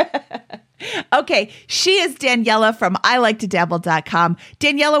 Okay, she is Daniela from iliketodabble.com.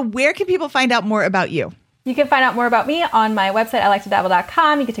 Daniela, where can people find out more about you? You can find out more about me on my website,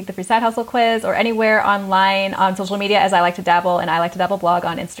 iliketodabble.com. You can take the free side hustle quiz or anywhere online on social media as I Like to Dabble and I Like to Dabble blog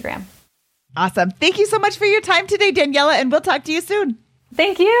on Instagram. Awesome. Thank you so much for your time today, Daniela, and we'll talk to you soon.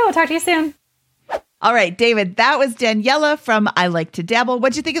 Thank you. Talk to you soon. All right, David, that was Daniela from I Like to Dabble.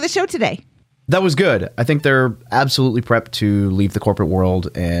 What'd you think of the show today? That was good. I think they're absolutely prepped to leave the corporate world,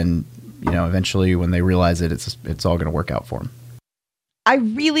 and eventually when they realize it, it's all going to work out for them. I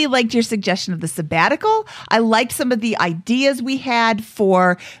really liked your suggestion of the sabbatical. I liked some of the ideas we had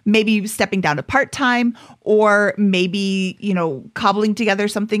for maybe stepping down to part-time or maybe, cobbling together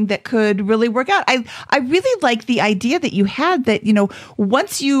something that could really work out. I really like the idea that you had that,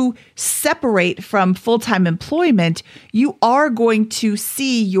 once you separate from full-time employment, you are going to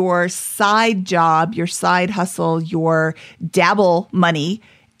see your side job, your side hustle, your dabble money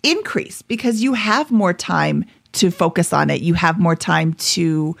increase because you have more time to focus on it. You have more time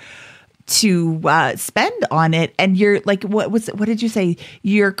to spend on it. And you're like, what did you say?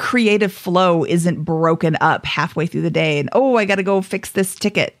 Your creative flow isn't broken up halfway through the day. And, I got to go fix this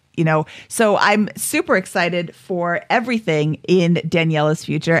ticket, So I'm super excited for everything in Daniela's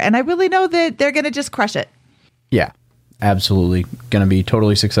future. And I really know that they're going to just crush it. Yeah, absolutely. Going to be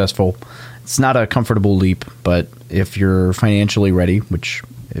totally successful. It's not a comfortable leap, but if you're financially ready, which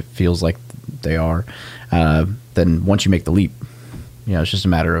it feels like they are, then once you make the leap, it's just a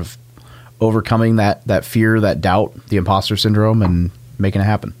matter of overcoming that fear, that doubt, the imposter syndrome, and making it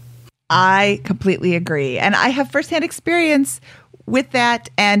happen. I completely agree. And I have firsthand experience with that.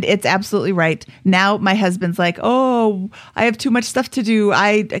 And it's absolutely right. Now my husband's like, I have too much stuff to do.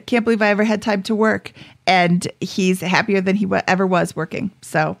 I can't believe I ever had time to work. And he's happier than he ever was working.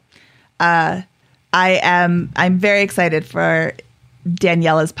 So I'm very excited for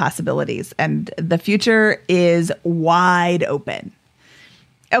Daniela's possibilities, and the future is wide open.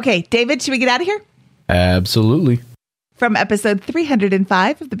 Okay, David, should we get out of here? Absolutely. From episode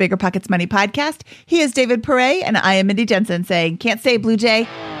 305 of the Bigger Pockets Money podcast, he is David Perret, and I am Mindy Jensen saying, can't say Blue Jay.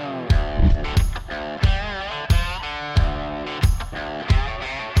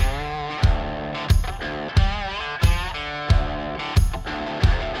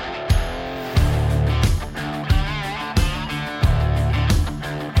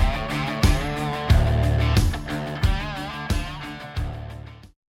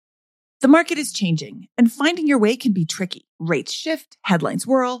 The market is changing, and finding your way can be tricky. Rates shift, headlines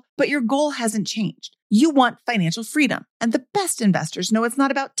whirl, but your goal hasn't changed. You want financial freedom, and the best investors know it's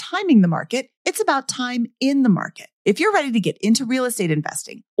not about timing the market, it's about time in the market. If you're ready to get into real estate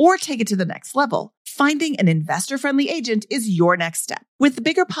investing or take it to the next level, finding an investor-friendly agent is your next step. With the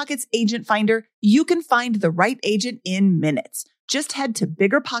Bigger Pockets Agent Finder, you can find the right agent in minutes. Just head to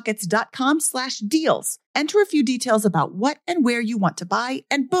biggerpockets.com/deals. Enter a few details about what and where you want to buy,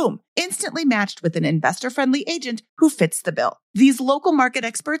 and boom, instantly matched with an investor-friendly agent who fits the bill. These local market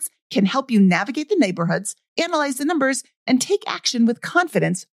experts can help you navigate the neighborhoods, analyze the numbers, and take action with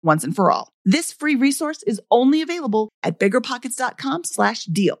confidence once and for all. This free resource is only available at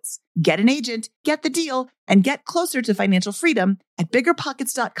biggerpockets.com/deals. Get an agent, get the deal, and get closer to financial freedom at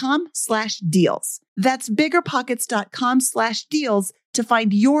biggerpockets.com/deals. That's biggerpockets.com/deals to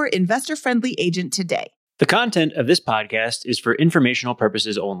find your investor-friendly agent today. The content of this podcast is for informational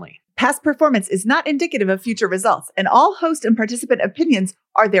purposes only. Past performance is not indicative of future results, and all host and participant opinions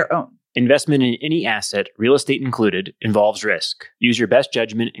are their own. Investment in any asset, real estate included, involves risk. Use your best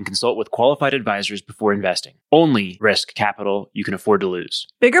judgment and consult with qualified advisors before investing. Only risk capital you can afford to lose.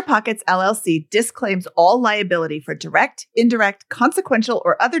 Bigger Pockets LLC disclaims all liability for direct, indirect, consequential,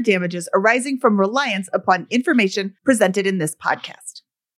 or other damages arising from reliance upon information presented in this podcast.